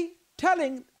clearly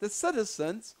telling the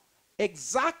citizens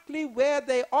exactly where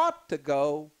they ought to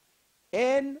go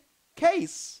in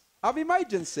case of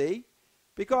emergency?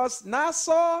 Because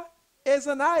Nassau is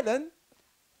an island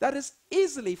that is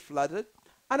easily flooded,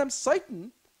 and I'm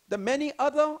certain the many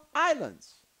other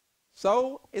islands.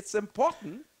 So it's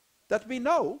important that we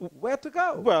know where to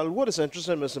go. Well, what is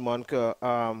interesting, Mr. Monker,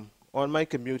 on my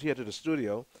commute here to the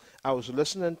studio, I was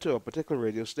listening to a particular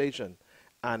radio station,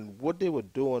 and what they were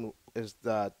doing is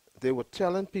that they were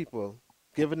telling people,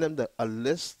 giving them a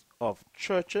list of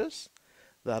churches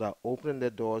that are opening their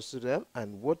doors to them,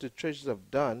 and what the churches have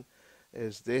done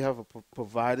is they have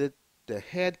provided the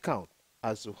head count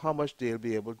as to how much they'll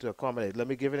be able to accommodate. Let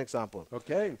me give you an example.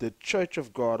 Okay. The Church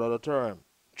of God Auditorium,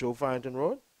 Joe Farrington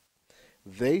Road,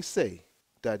 they say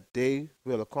that they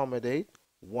will accommodate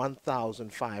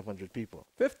 1,500 people.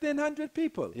 1,500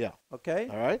 people? Yeah. Okay.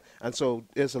 All right. And so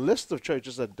there's a list of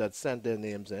churches that send their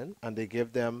names in, and they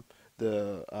give them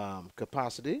the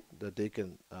capacity that they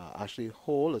can actually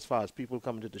hold as far as people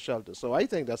coming to the shelter. So I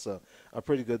think that's a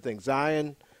pretty good thing.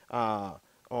 Zion, on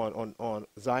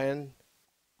Zion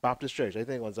Baptist Church, I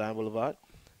think on Zion Boulevard,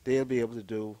 they'll be able to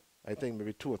do, I think,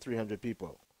 maybe 200 or 300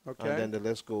 people. Okay. And then the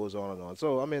list goes on and on.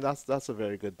 So, I mean, that's a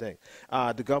very good thing.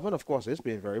 The government, of course, is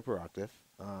being very proactive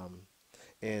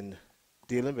in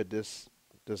dealing with this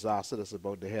disaster that's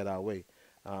about to head our way.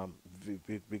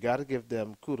 We got to give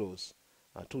them kudos,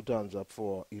 2 thumbs up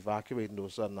for evacuating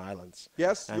those southern islands.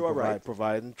 Yes, and you are right.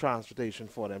 Providing transportation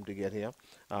for them to get here.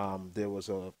 There was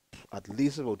at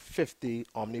least about 50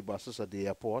 omnibuses at the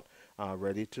airport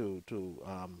ready to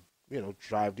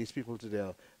drive these people to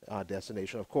their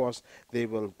destination. Of course, they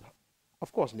will,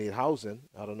 of course, need housing.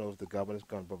 I don't know if the government is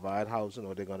going to provide housing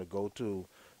or they're going to go to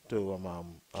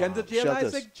Can the J.L.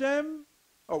 shelters. Isaac Gym,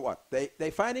 or what?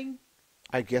 They finding?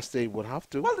 I guess they would have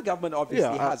to. Well, the government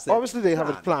obviously has it. Obviously, they have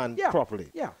it planned properly.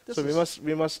 Yeah. So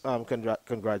we must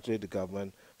congratulate the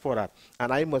government for that.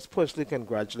 And I must personally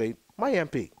congratulate my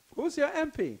MP. Who's your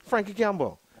MP? Frankie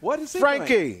Campbell. What is he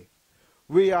Frankie, doing?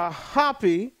 we are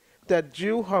happy that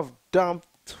you have dumped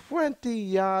 20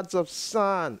 yards of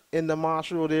sand in the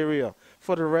Marshall Road area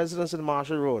for the residents in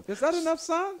Marshall Road. Is that enough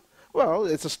sand? Well,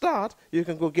 it's a start. You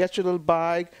can go get your little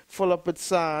bag, fill up with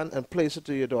sand, and place it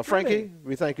to your door. Really? Frankie,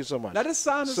 we thank you so much. Now, this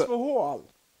sand is for who all?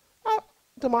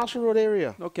 The Marshall Road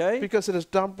area. Okay. Because it is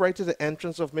dumped right to the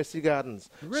entrance of Misty Gardens.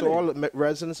 Really? So all the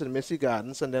residents in Misty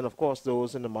Gardens, and then, of course,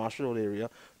 those in the Marshall Road area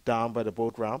down by the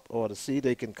boat ramp or the sea,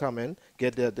 they can come in,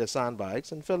 get their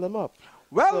sandbags, and fill them up.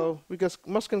 Well, so we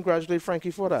must congratulate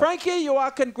Frankie for that. Frankie, you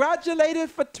are congratulated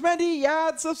for 20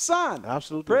 yards of sand.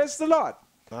 Absolutely. Praise the Lord.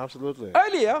 Absolutely.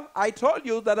 Earlier, I told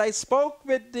you that I spoke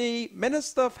with the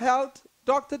Minister of Health,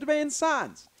 Dr. Dwayne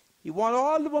Sands. He want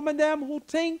all the women them who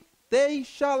think they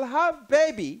shall have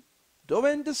baby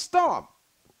during the storm.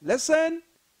 Listen,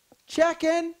 check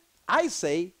in, I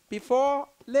say, before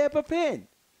labor pain.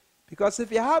 Because if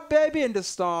you have baby in the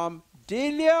storm,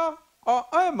 Delia or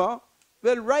Irma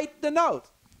will write the note.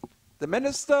 The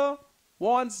minister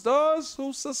warns those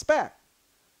who suspect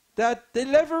that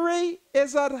delivery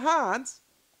is at hand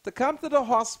to come to the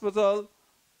hospital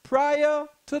prior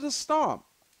to the storm.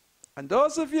 And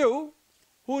those of you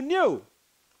who knew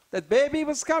that baby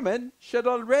was coming should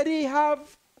already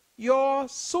have your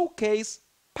suitcase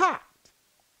packed.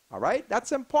 All right?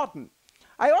 That's important.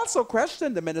 I also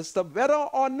questioned the minister whether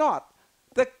or not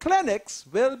the clinics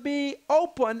will be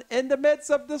open in the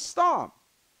midst of the storm.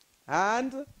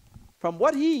 And from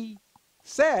what he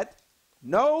said,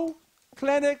 no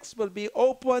clinics will be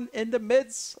open in the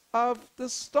midst of the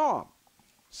storm.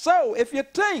 So if you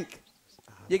think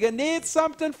you're going to need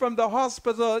something from the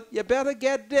hospital, you better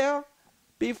get there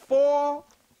before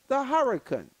the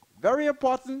hurricane. Very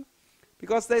important,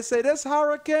 because they say this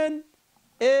hurricane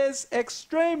is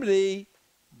extremely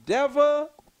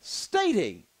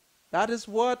devastating. That is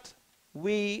what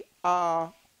we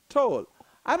are told.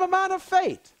 I'm a man of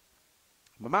faith.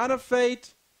 I'm a man of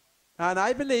faith, and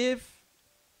I believe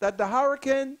that the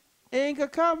hurricane ain't gonna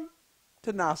come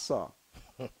to Nassau.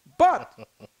 But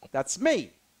that's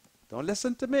me. Don't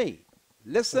listen to me.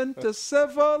 Listen to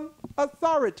civil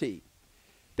authority.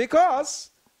 Because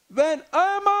when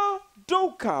Irma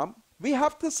do come, we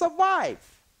have to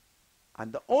survive.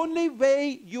 And the only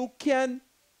way you can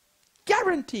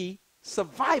guarantee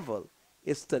survival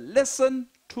is to listen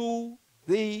to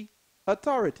the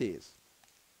authorities.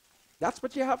 That's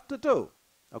what you have to do.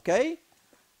 Okay?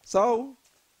 So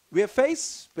we are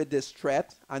faced with this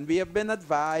threat, and we have been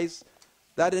advised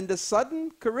that in the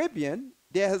southern Caribbean,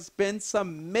 there has been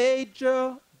some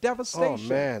major devastation. Oh,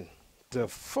 man. The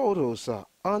photos are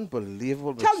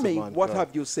unbelievable. Tell Mr. me, Monica. what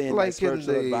have you seen, my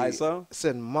spiritual advisor?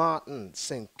 St. Martin,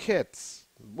 St. Kitts.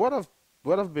 What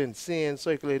I've been seeing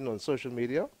circulating on social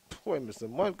media? Boy, Mr.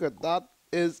 Monica, that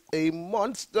is a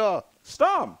monster.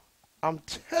 Storm. I'm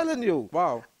telling you.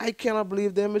 Wow. I cannot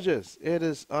believe the images. It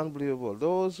is unbelievable.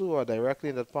 Those who are directly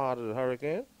in that part of the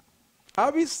hurricane.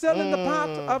 Are we still in the path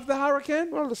of the hurricane?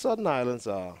 Well, the southern islands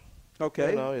are.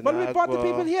 Okay. You know, But we brought the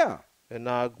people here.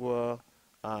 Inagua,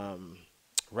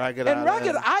 Ragged In Island.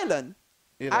 Ragged Island,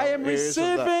 You know, I am areas of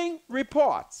that. receiving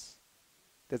reports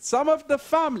that some of the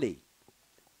family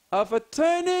of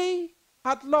attorney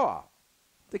at law,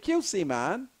 the QC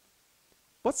man,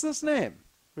 what's his name?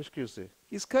 Which QC?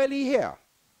 He's curly hair.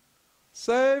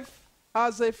 Served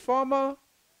as a former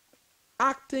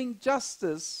acting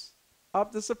justice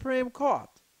of the Supreme Court.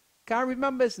 Can't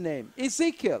remember his name.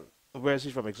 Ezekiel. Where is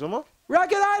he from? Exuma?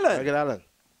 Ragged Island. Ragged Island.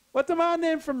 What's the man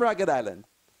name from Ragged Island?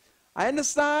 I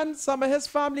understand some of his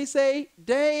family say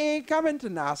they ain't coming to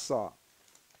Nassau.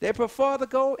 They prefer to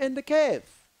go in the cave.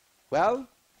 Well,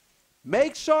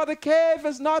 make sure the cave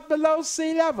is not below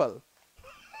sea level.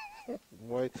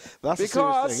 Boy, that's a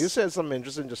serious thing. You said something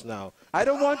interesting just now. I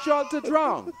don't want y'all to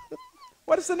drown.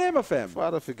 What is the name of him?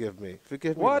 Father, forgive me.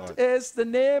 Forgive me, What Lord. is the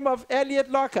name of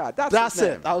Elliot Lockhart? That's his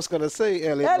name. it. I was going to say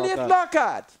Elliot Elliot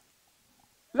Lockhart.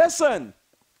 Listen,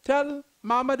 tell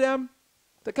Mama them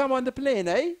to come on the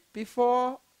plane,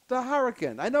 before the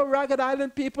hurricane. I know Ragged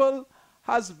Island people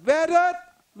has weathered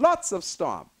lots of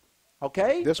storm,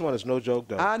 okay? This one is no joke,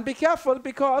 though. And be careful,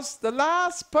 because the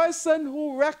last person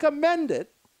who recommended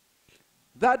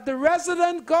that the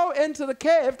resident go into the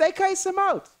cave, they case him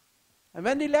out. And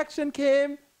when the election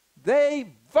came,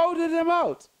 they voted him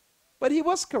out. But he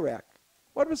was correct.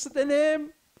 What was the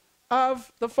name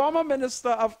of the former Minister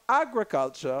of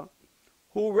Agriculture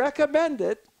who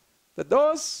recommended that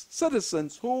those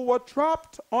citizens who were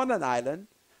trapped on an island,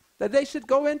 that they should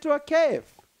go into a cave?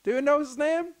 Do you know his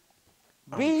name?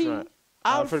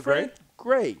 Alfred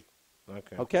Gray.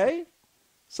 Okay. Okay?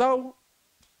 So,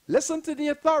 listen to the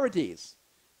authorities.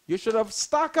 You should have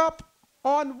stocked up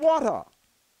on water.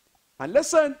 And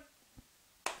listen,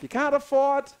 if you can't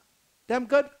afford them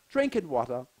good drinking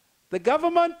water, the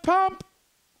government pump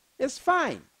is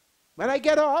fine. When I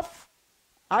get off,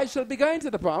 I shall be going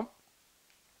to the pump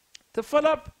to fill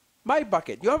up my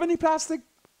bucket. You have any plastic?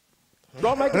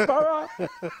 Draw my borrow?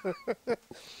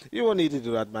 You won't need to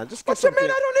do that, man. Just get What you mean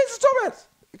I don't need to do it?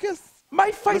 Because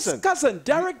my first cousin,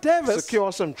 Derek Davis.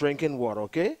 Secure some drinking water,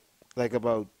 okay? Like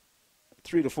about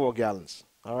 3 to 4 gallons,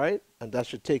 all right? And that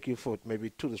should take you for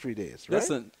maybe 2 to 3 days, right?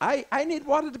 Listen, I need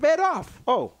water to bed off.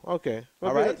 Oh, okay.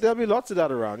 Well, All right. There'll be lots of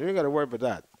that around. You ain't got to worry about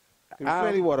that. There's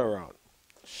plenty of water around.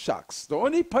 Shucks. The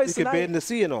only person You can bathe in the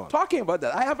sea and all. talking about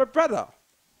that, I have a brother.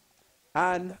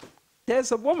 And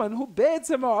there's a woman who bathes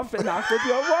him off in aqua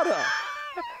pure water.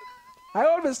 I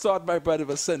always thought my brother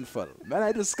was sinful. When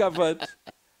I discovered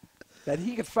that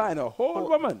he could find a whole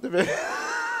woman,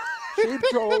 she'd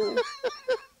throw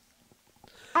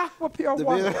aqua pure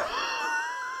water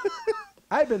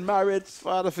I've been married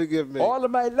Father, forgive me. all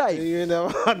of my life. You never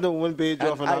had no one paid you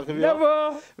off and I've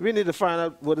never. We need to find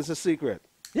out what is the secret.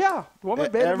 Yeah, the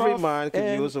woman bathed Every off man can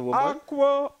in use a woman.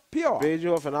 Aqua Pure. Bathe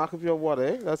you off in aqua pure water,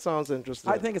 eh? That sounds interesting.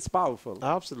 I think it's powerful.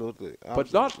 Absolutely.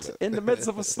 But not in the midst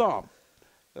of a storm.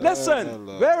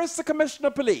 Listen, where is the Commissioner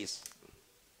of Police?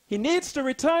 He needs to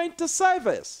return to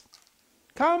service.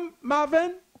 Come,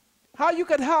 Marvin, how you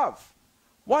could have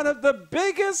one of the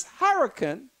biggest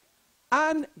hurricane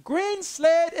and Green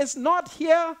Slade is not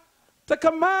here to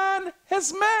command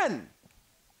his men.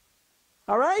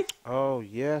 All right? Oh,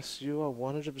 yes, you are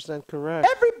 100% correct.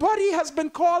 Everybody has been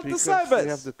called because to service. They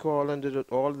have to call under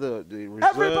all the reserves.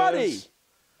 Everybody.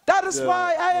 That is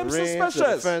why I am Marines, suspicious.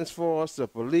 The Defense Force, the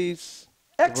police.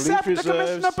 Except the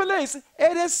Commissioner of Police.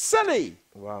 It is silly.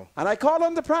 Wow. And I call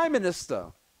on the Prime Minister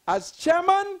as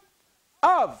chairman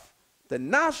of the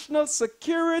National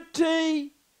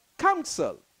Security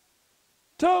Council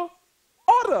to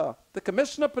order the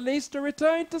Commissioner of Police to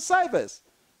return to service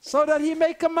so that he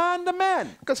may command the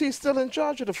men. Because he's still in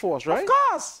charge of the force, right? Of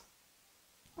course.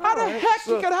 How the heck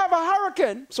you could have a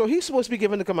hurricane? So he's supposed to be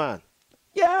given the command?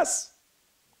 Yes.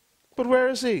 But where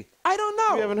is he? I don't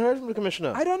know. We haven't heard from the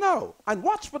commissioner. I don't know. And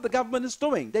watch what the government is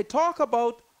doing. They talk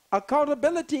about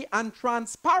accountability and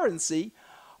transparency,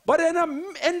 but in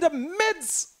the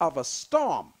midst of a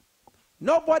storm,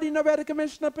 nobody knows where the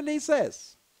Commissioner of Police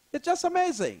is. It's just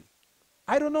amazing.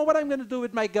 I don't know what I'm going to do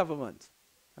with my government.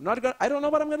 I don't know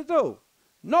what I'm going to do.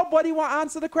 Nobody will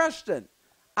answer the question.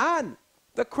 And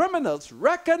the criminals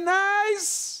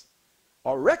recognizing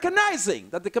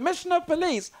that the Commissioner of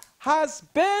Police has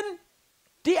been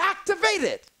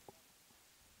deactivated.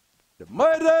 The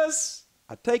murders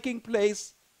are taking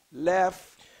place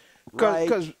left,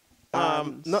 right,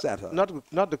 and center.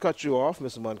 Not to cut you off,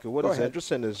 Mr. Munker, what is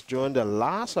interesting is during the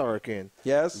last hurricane,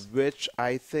 yes, which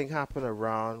I think happened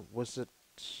around, was it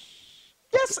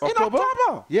Yes, October? In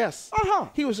October. Yes.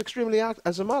 He was extremely active.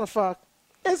 As a matter of fact,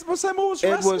 it was him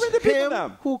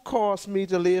who caused me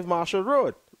to leave Marshall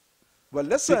Road. Well,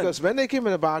 listen. Because when they came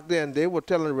in the back then, they were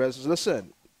telling the residents,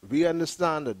 listen, we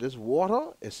understand that this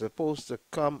water is supposed to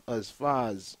come as far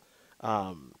as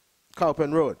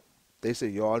Cowpen Road. They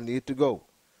said, you all need to go.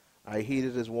 I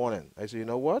heeded his warning. I said, you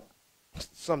know what?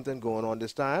 Something going on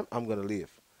this time. I'm going to leave.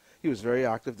 He was very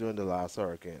active during the last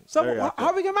hurricane. So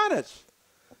how we can manage?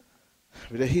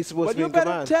 He's supposed to be in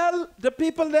command. command. You better tell the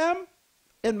people them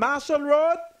in Marshall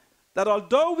Road that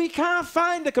although we can't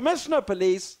find the Commissioner of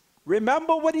Police,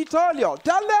 remember what he told y'all.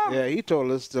 Tell them. Yeah, he told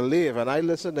us to leave, and I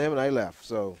listened to him, and I left.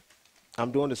 So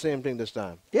I'm doing the same thing this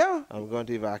time. Yeah. I'm going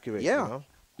to evacuate. Yeah. You know?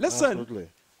 Listen, absolutely.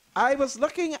 I was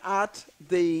looking at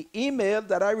the email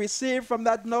that I received from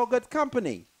that no good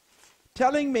company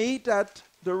telling me that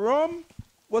the room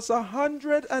was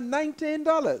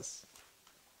 $119.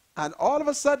 And all of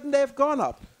a sudden, they've gone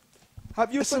up.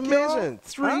 Have you It's secured? amazing.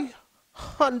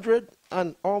 $300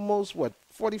 and almost, what,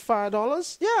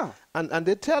 $45? Yeah. And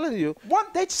they're telling you.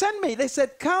 They sent me. They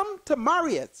said, come to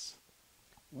Marriott's.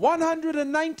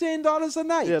 $119 a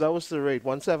night. Yeah, that was the rate.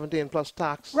 $117 plus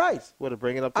tax. Right. Would have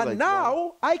bring it up to and like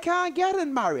now, I can't get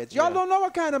in Marriott's. Y'all don't know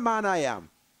what kind of man I am.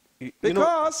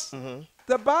 Because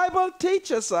the Bible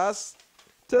teaches us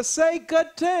to say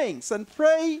good things and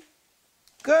pray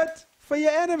good for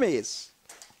your enemies.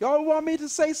 Y'all want me to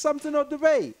say something of the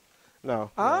way?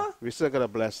 No. We still got to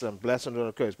bless them. Bless them,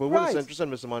 don't curse. But what is interesting,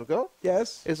 Mr. Monaco?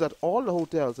 Yes. Is that all the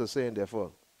hotels are saying they're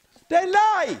full. They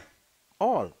lie.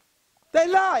 All. They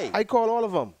lie. I call all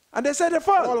of them. And they say they're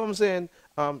full. All of them saying,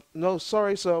 no,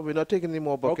 sorry, sir, we're not taking any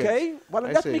more buckets. Okay. Well,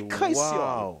 let me curse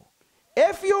wow. you.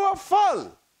 If you are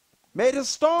full, may the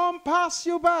storm pass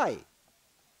you by.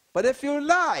 But if you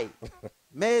lie,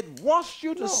 may it wash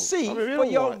you to sea for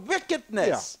your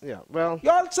wickedness. Yeah, well.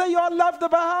 Y'all say y'all love the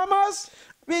Bahamas?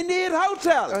 We need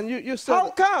hotel. And you said.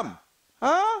 How come?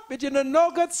 Huh? But you know no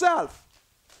good self.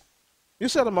 You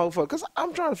said a mouthful. Because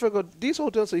I'm trying to figure out, these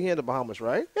hotels are here in the Bahamas,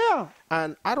 right? Yeah.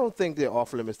 And I don't think they're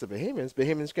off limits to Bahamians.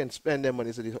 Bahamians can spend their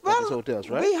money at these hotels,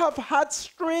 right? We have had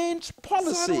strange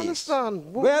policies so I don't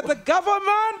understand. where the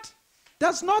government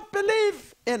does not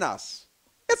believe in us.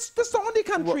 It's the only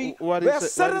country where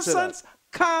citizens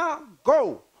can't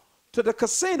go to the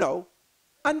casino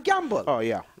and gamble. Oh,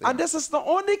 yeah. And this is the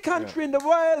only country in the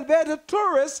world where the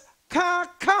tourists can't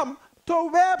come to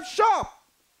a web shop.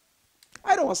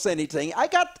 I don't want to say anything. I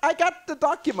got the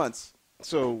documents.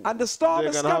 So and the storm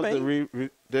is coming.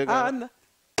 And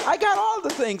I got all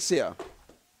the things here.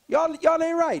 Y'all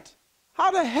ain't right. How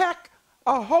the heck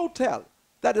a hotel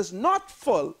that is not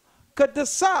full could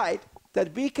decide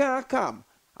that we can't come?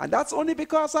 And that's only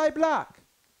because I'm black.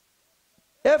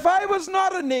 If I was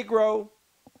not a Negro,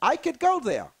 I could go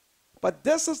there. But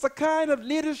this is the kind of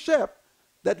leadership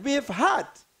that we've had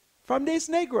from these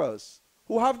Negroes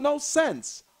who have no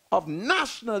sense of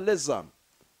nationalism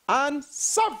and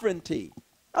sovereignty.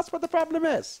 That's what the problem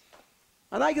is.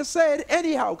 And I can say it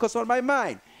anyhow because on my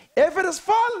mind. If it is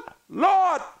full,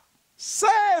 Lord, save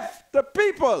the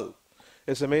people.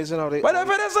 It's amazing how they... But if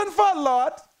it isn't full,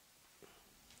 Lord,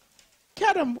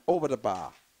 get them over the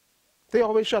bar. They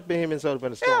always shut Bahamians out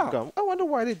when the storm comes. I wonder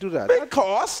why they do that.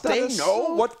 Because they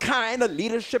know what kind of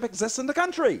leadership exists in the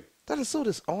country. That is so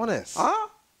dishonest. Huh?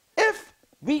 If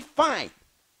we find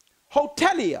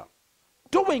hotelier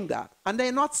doing that and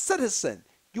they're not citizen,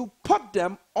 you put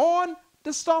them on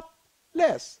the stop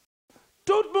list.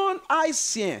 Tout le monde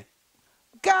haïtien,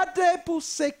 gardez pour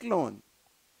cyclone.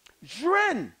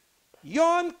 Jouen,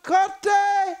 yon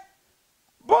côté,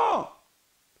 bon,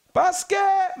 parce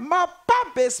que ma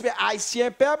pas besoin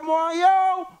haïtien peuple moi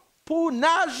yo pour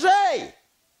nager.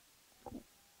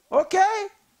 OK?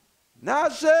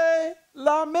 Nager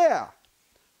la mer.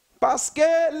 Parce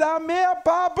que la mer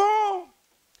pas bon.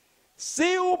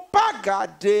 Si ou pas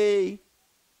garder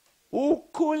ou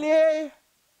couler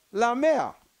la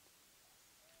mer.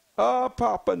 Oh,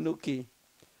 Papa Nuki.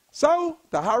 So,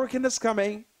 the hurricane is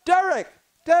coming. Derek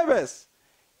Davis,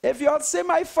 if you'll see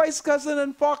my first cousin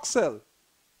in Fox Hill,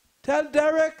 tell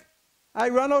Derek I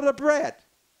run out of bread.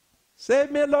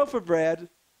 Save me a loaf of bread.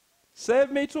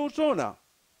 Save me 2 tuna.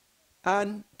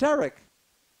 And Derek,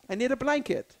 I need a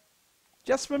blanket.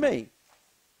 Just for me.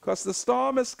 Because the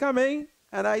storm is coming,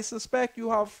 and I suspect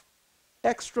you have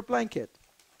extra blanket.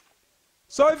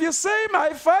 So if you see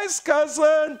my first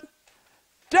cousin,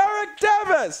 Derek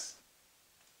Davis,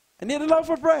 I need a loaf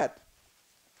of bread.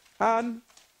 And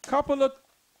a couple of...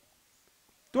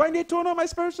 Do I need tuna, my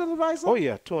spiritual advisor? Oh,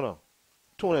 yeah, tuna.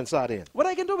 Tuna and sardine. What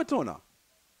I can do with tuna?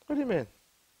 What do you mean?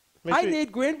 I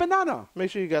need green banana.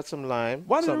 Make sure you got some lime.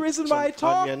 One of the reasons why I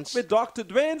talked with Dr.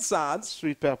 Dwayne Sands,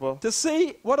 sweet pepper, to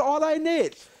see what all I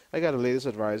need. I got the latest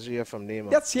advisory here from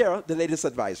NEMA. Let's hear the latest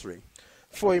advisory.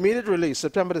 For immediate release,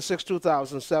 September the 6th,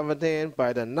 2017,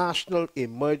 by the National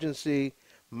Emergency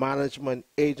Management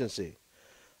Agency.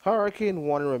 Hurricane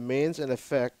warning remains in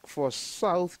effect for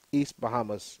southeast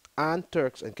Bahamas and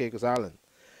Turks and Caicos Island.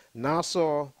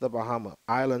 Nassau, the Bahama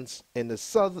Islands in the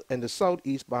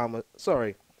southeast Bahamas,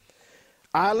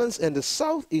 islands in the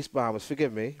southeast Bahamas,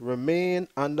 remain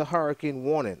under hurricane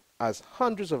warning as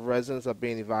hundreds of residents are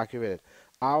being evacuated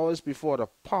hours before the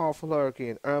powerful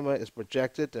Hurricane Irma is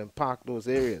projected to impact those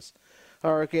areas.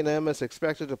 Hurricane Irma is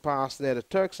expected to pass near the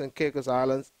Turks and Caicos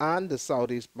Islands and the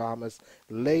southeast Bahamas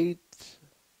late.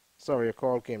 Sorry, a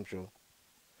call came through.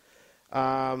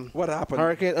 What happened?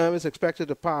 Hurricane Irma is expected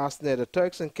to pass near the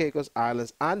Turks and Caicos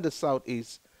Islands and the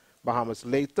southeast Bahamas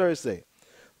late Thursday.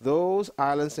 Those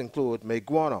islands include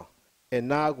Maguana,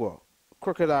 Inagua,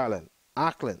 Crooked Island,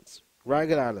 Acklins,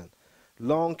 Ragged Island,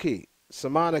 Long Key,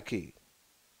 Samana Key,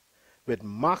 with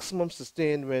maximum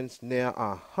sustained winds near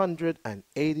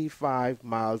 185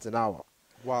 miles an hour.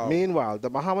 Wow. Meanwhile, the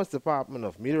Bahamas Department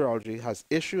of Meteorology has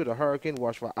issued a hurricane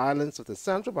watch for islands of the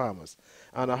central Bahamas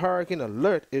and a hurricane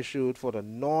alert issued for the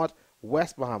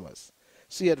northwest Bahamas.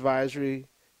 See advisory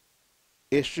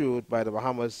issued by the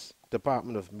Bahamas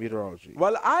Department of Meteorology.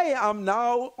 Well, I am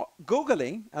now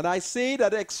Googling, and I see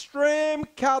that extreme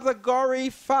category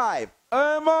 5,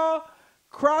 Irma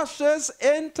crashes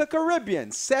into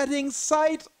Caribbean, setting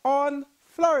sight on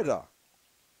Florida.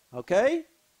 Okay?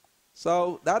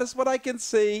 So that is what I can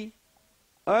see.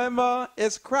 Irma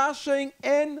is crashing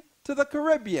into the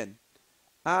Caribbean,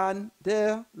 and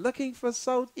they're looking for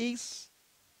southeast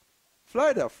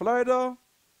Florida. Florida,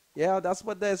 yeah, that's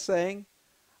what they're saying.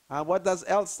 And what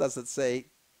else does it say?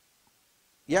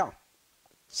 Yeah.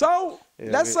 So,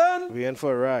 listen. We're in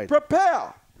for a ride.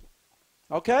 Prepare.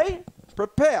 Okay?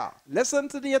 Prepare. Listen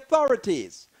to the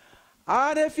authorities.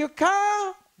 And if you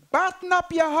can't batten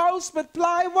up your house with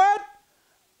plywood,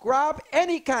 grab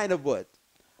any kind of wood.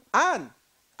 And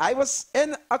I was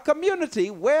in a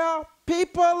community where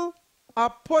people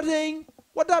are putting,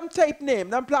 what them tape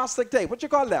name, them plastic tape, what you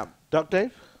call them? Duct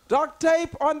tape? Duct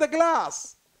tape on the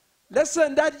glass.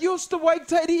 Listen, that used to work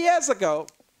 30 years ago,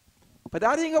 but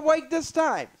that ain't gonna work this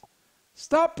time.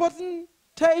 Stop putting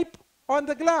tape on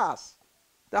the glass.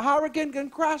 The hurricane can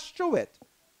crash through it.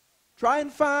 Try and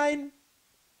find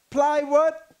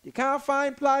plywood. You can't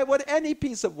find plywood, any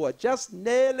piece of wood. Just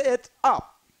nail it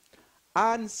up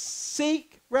and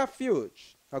seek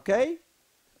refuge, okay?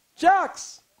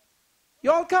 Jacks,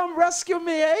 y'all come rescue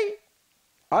me, eh?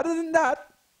 Other than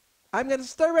that, I'm gonna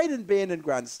stay right in Bain and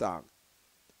Grandstown.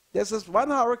 This is one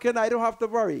hurricane I don't have to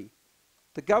worry.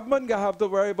 The government gonna have to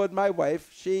worry about my wife.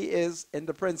 She is in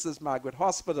the Princess Margaret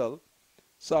Hospital.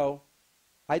 So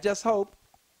I just hope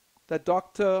that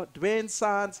Dr. Dwayne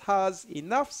Sands has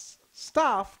enough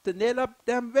staff to nail up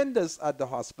them windows at the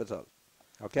hospital.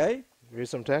 Okay? Read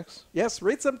some text? Yes,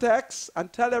 read some text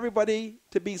and tell everybody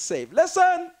to be safe.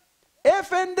 Listen,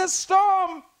 if in the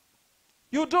storm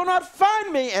you do not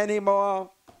find me anymore,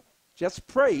 just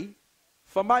pray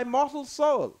for my mortal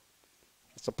soul.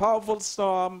 It's a powerful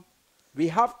storm. We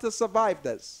have to survive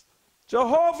this.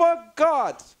 Jehovah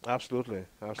God, Absolutely.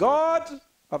 Absolutely. God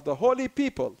of the holy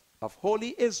people of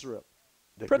holy Israel,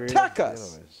 The protect creator of the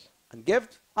us universe. and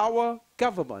give our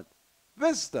government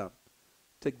wisdom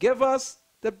to give us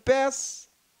the best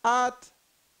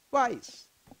advice.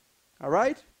 All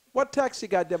right? What text you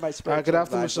got there, my spiritual Good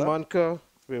afternoon, advisor? Mr. Monica.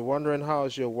 We're wondering how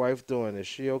is your wife doing? Is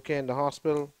she okay in the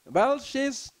hospital? Well,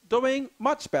 she's doing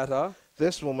much better.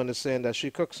 This woman is saying that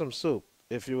she cooked some soup.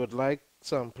 If you would like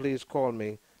some, please call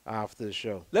me after the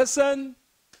show. Listen,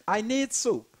 I need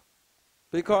soup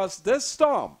because this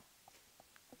storm,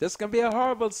 this can be a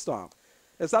horrible storm.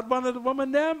 Is that one of the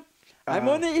women them? I'm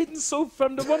only eating soup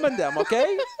from the woman them,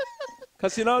 okay?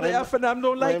 Because you know the F and M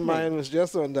don't like me. My mind was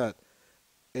just on that.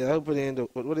 Yeah, I hope it ain't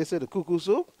what do they say, the cuckoo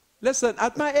soup? Listen,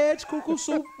 at my age, cuckoo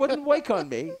soup wouldn't wake on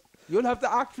me. You'll have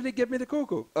to actually give me the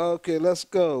cuckoo. Okay, let's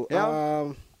go.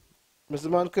 Yeah. Mr.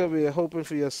 Monica, we are hoping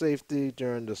for your safety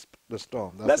during the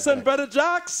storm. That's Listen, Brother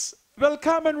Jax will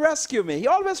come and rescue me. He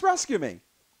always rescue me.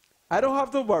 I don't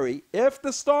have to worry. If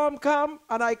the storm come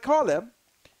and I call him,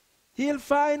 he'll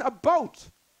find a boat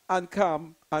and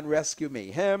come and rescue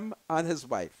me, him and his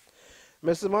wife.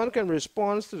 Mr. Monica, in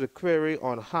response to the query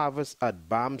on harvest at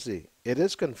Bamsey, it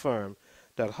is confirmed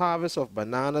that harvest of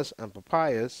bananas and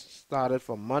papayas started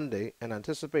from Monday in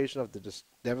anticipation of the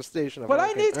devastation of But I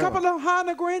Hurricane need a Irma. couple of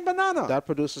Hannah green banana. That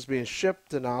produce is being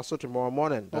shipped and also tomorrow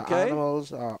morning. The Okay.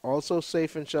 animals are also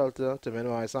safe in shelter to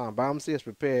minimize harm. Bamsey is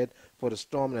prepared for the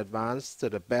storm in advance to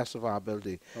the best of our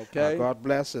ability. Okay. God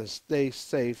bless and stay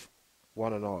safe,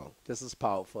 one and all. This is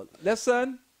powerful.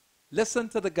 Listen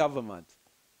to the government.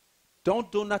 Don't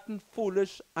do nothing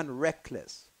foolish and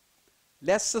reckless.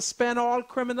 Let's suspend all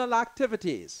criminal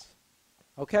activities.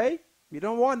 Okay? We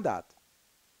don't want that.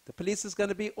 The police is going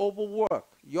to be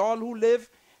overworked. Y'all who live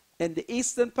in the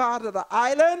eastern part of the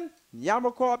island,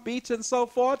 Yamaquaw Beach and so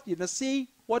forth, you can see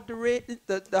what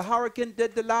the hurricane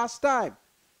did the last time.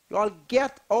 Y'all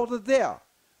get out of there.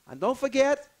 And don't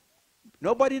forget,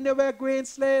 nobody knew where Grain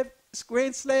Slade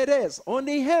is.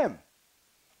 Only him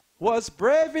was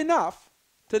brave enough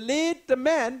to lead the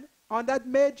men on that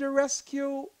major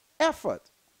rescue effort.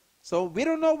 So we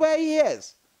don't know where he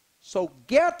is. So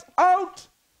get out,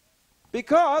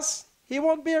 because he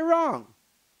won't be around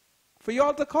for you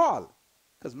all to call.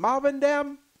 Because Marvin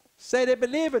them say they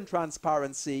believe in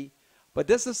transparency, but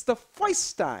this is the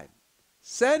first time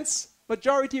since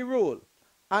majority rule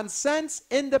and since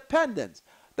independence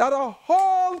that a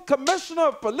whole commissioner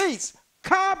of police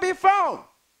can't be found.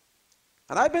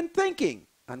 And I've been thinking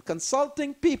and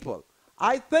consulting people.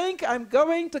 I think I'm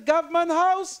going to Government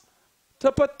House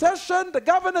to petition the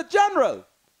Governor General,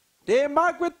 Dame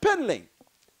Margaret Pinley,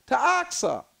 to ask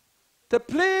her to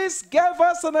please give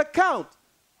us an account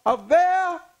of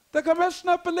where the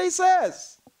Commissioner of Police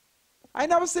is. I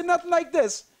never seen nothing like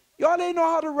this. You all ain't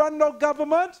know how to run no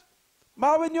government.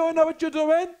 Marvin, you know what you're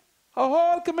doing? A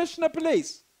whole Commissioner of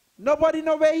Police. Nobody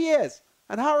know where he is.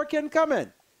 And hurricane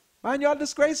coming. Man, y'all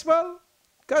disgraceful?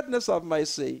 Goodness of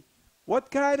mercy. What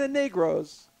kind of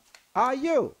Negroes are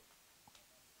you?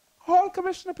 Whole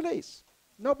Commissioner of Police.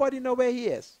 Nobody know where he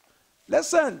is.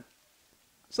 Listen,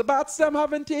 it's about them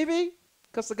having TV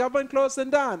because the government closing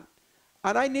down.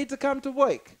 And I need to come to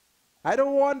work. I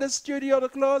don't want the studio to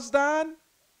close down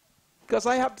because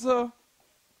I have to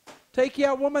take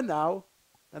care of a woman now.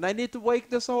 And I need to work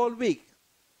this whole week.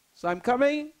 So I'm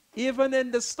coming even in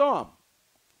the storm.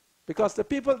 Because the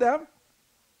people there,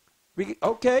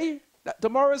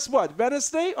 tomorrow is what,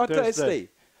 Wednesday or Thursday?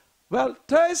 Well,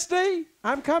 Thursday,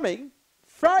 I'm coming.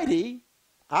 Friday,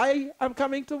 I am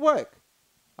coming to work.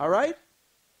 All right?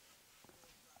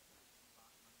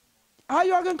 How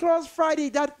you all going to close Friday?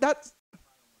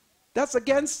 That's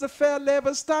against the fair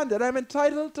labor standard. I'm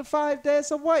entitled to 5 days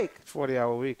of work.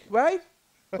 40-hour week. Right?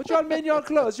 What y'all mean y'all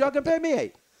close? Y'all can pay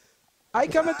me. I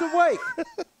come into work.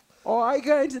 Or I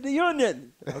go into the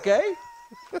union. Okay?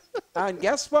 And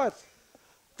guess what?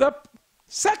 The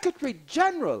Secretary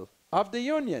General of the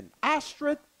union,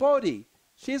 Astrid Bodie,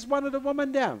 she's one of the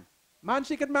women down. Man,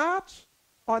 she can march.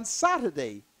 On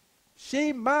Saturday,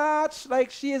 she marched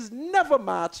like she has never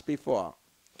marched before.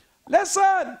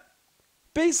 Listen,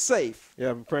 be safe.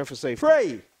 Yeah, I'm praying for safety.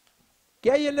 Pray.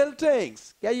 Get your little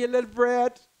things. Get your little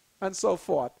bread and so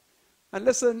forth. And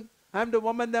listen, I'm the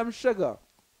woman them sugar.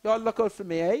 y'all look out for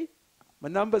me, eh? My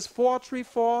number is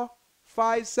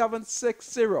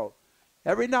 434-5760.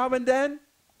 Every now and then,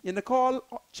 you know, call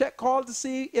to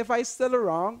see if I still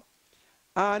around.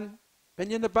 And when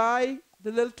you buy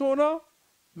the little tuna,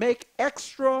 make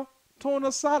extra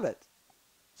tuna salad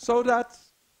so that,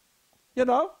 you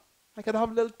know, I can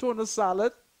have a little tuna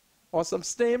salad or some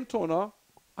steamed tuna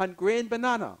and grain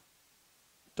banana.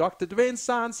 Dr. Dwayne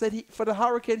Sands said for the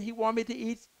hurricane, he wanted me to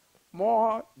eat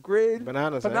more grain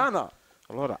banana.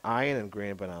 A lot of iron in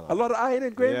grain banana. A lot of iron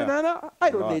in grain banana?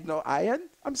 I don't need no iron.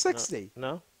 I'm 60.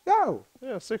 No? No.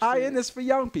 Yeah, 60. Iron is for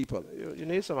young people. You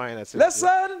need some iron at 60.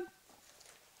 Listen,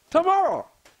 tomorrow,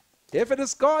 if it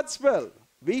is God's will,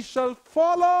 we shall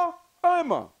follow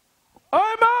Irma.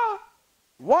 Irma,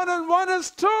 1 and 1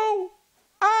 is 2.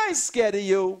 I ain't scared of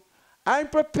you. I'm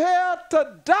prepared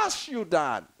to dash you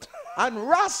down and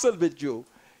wrestle with you.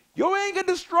 You ain't going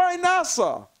to destroy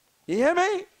NASA. You hear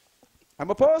me? I'm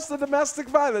opposed to domestic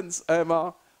violence,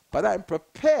 Irma, but I'm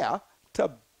prepared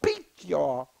to beat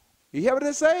your... You hear what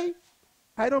I say?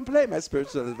 I don't play my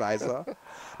spiritual advisor.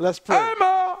 Let's pray.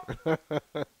 Irma!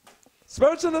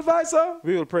 Spiritual advisor?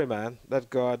 We will pray, man, that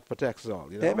God protects us all.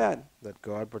 You know? Amen. That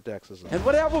God protects us all. And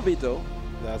whatever we do,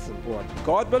 that's important.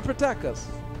 God will protect us.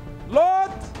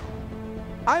 Lord,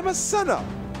 I'm a sinner,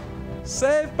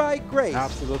 saved by grace.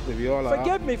 Absolutely, we all are.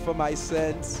 Forgive me for my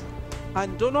sins,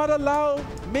 and do not allow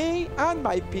me and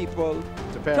my people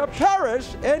to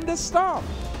perish in the storm.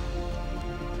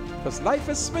 Because life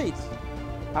is sweet,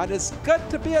 and it's good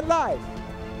to be alive.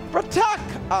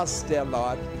 Protect us, dear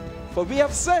Lord, for we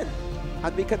have sinned,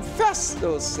 and we confess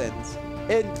those sins.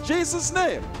 In Jesus'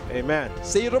 name. Amen.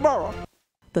 See you tomorrow.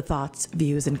 The thoughts,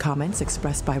 views, and comments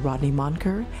expressed by Rodney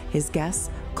Monker, his guests,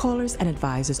 callers, and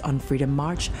advisors on Freedom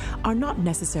March are not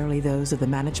necessarily those of the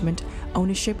management,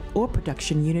 ownership, or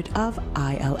production unit of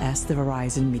ILS, the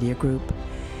Verizon Media Group.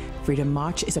 Freedom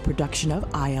March is a production of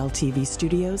ILTV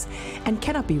Studios and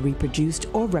cannot be reproduced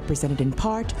or represented in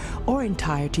part or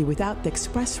entirety without the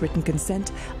express written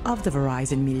consent of the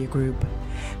Verizon Media Group.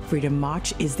 Freedom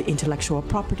March is the intellectual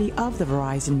property of the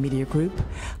Verizon Media Group.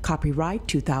 Copyright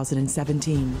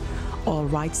 2017. All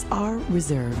rights are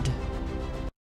reserved.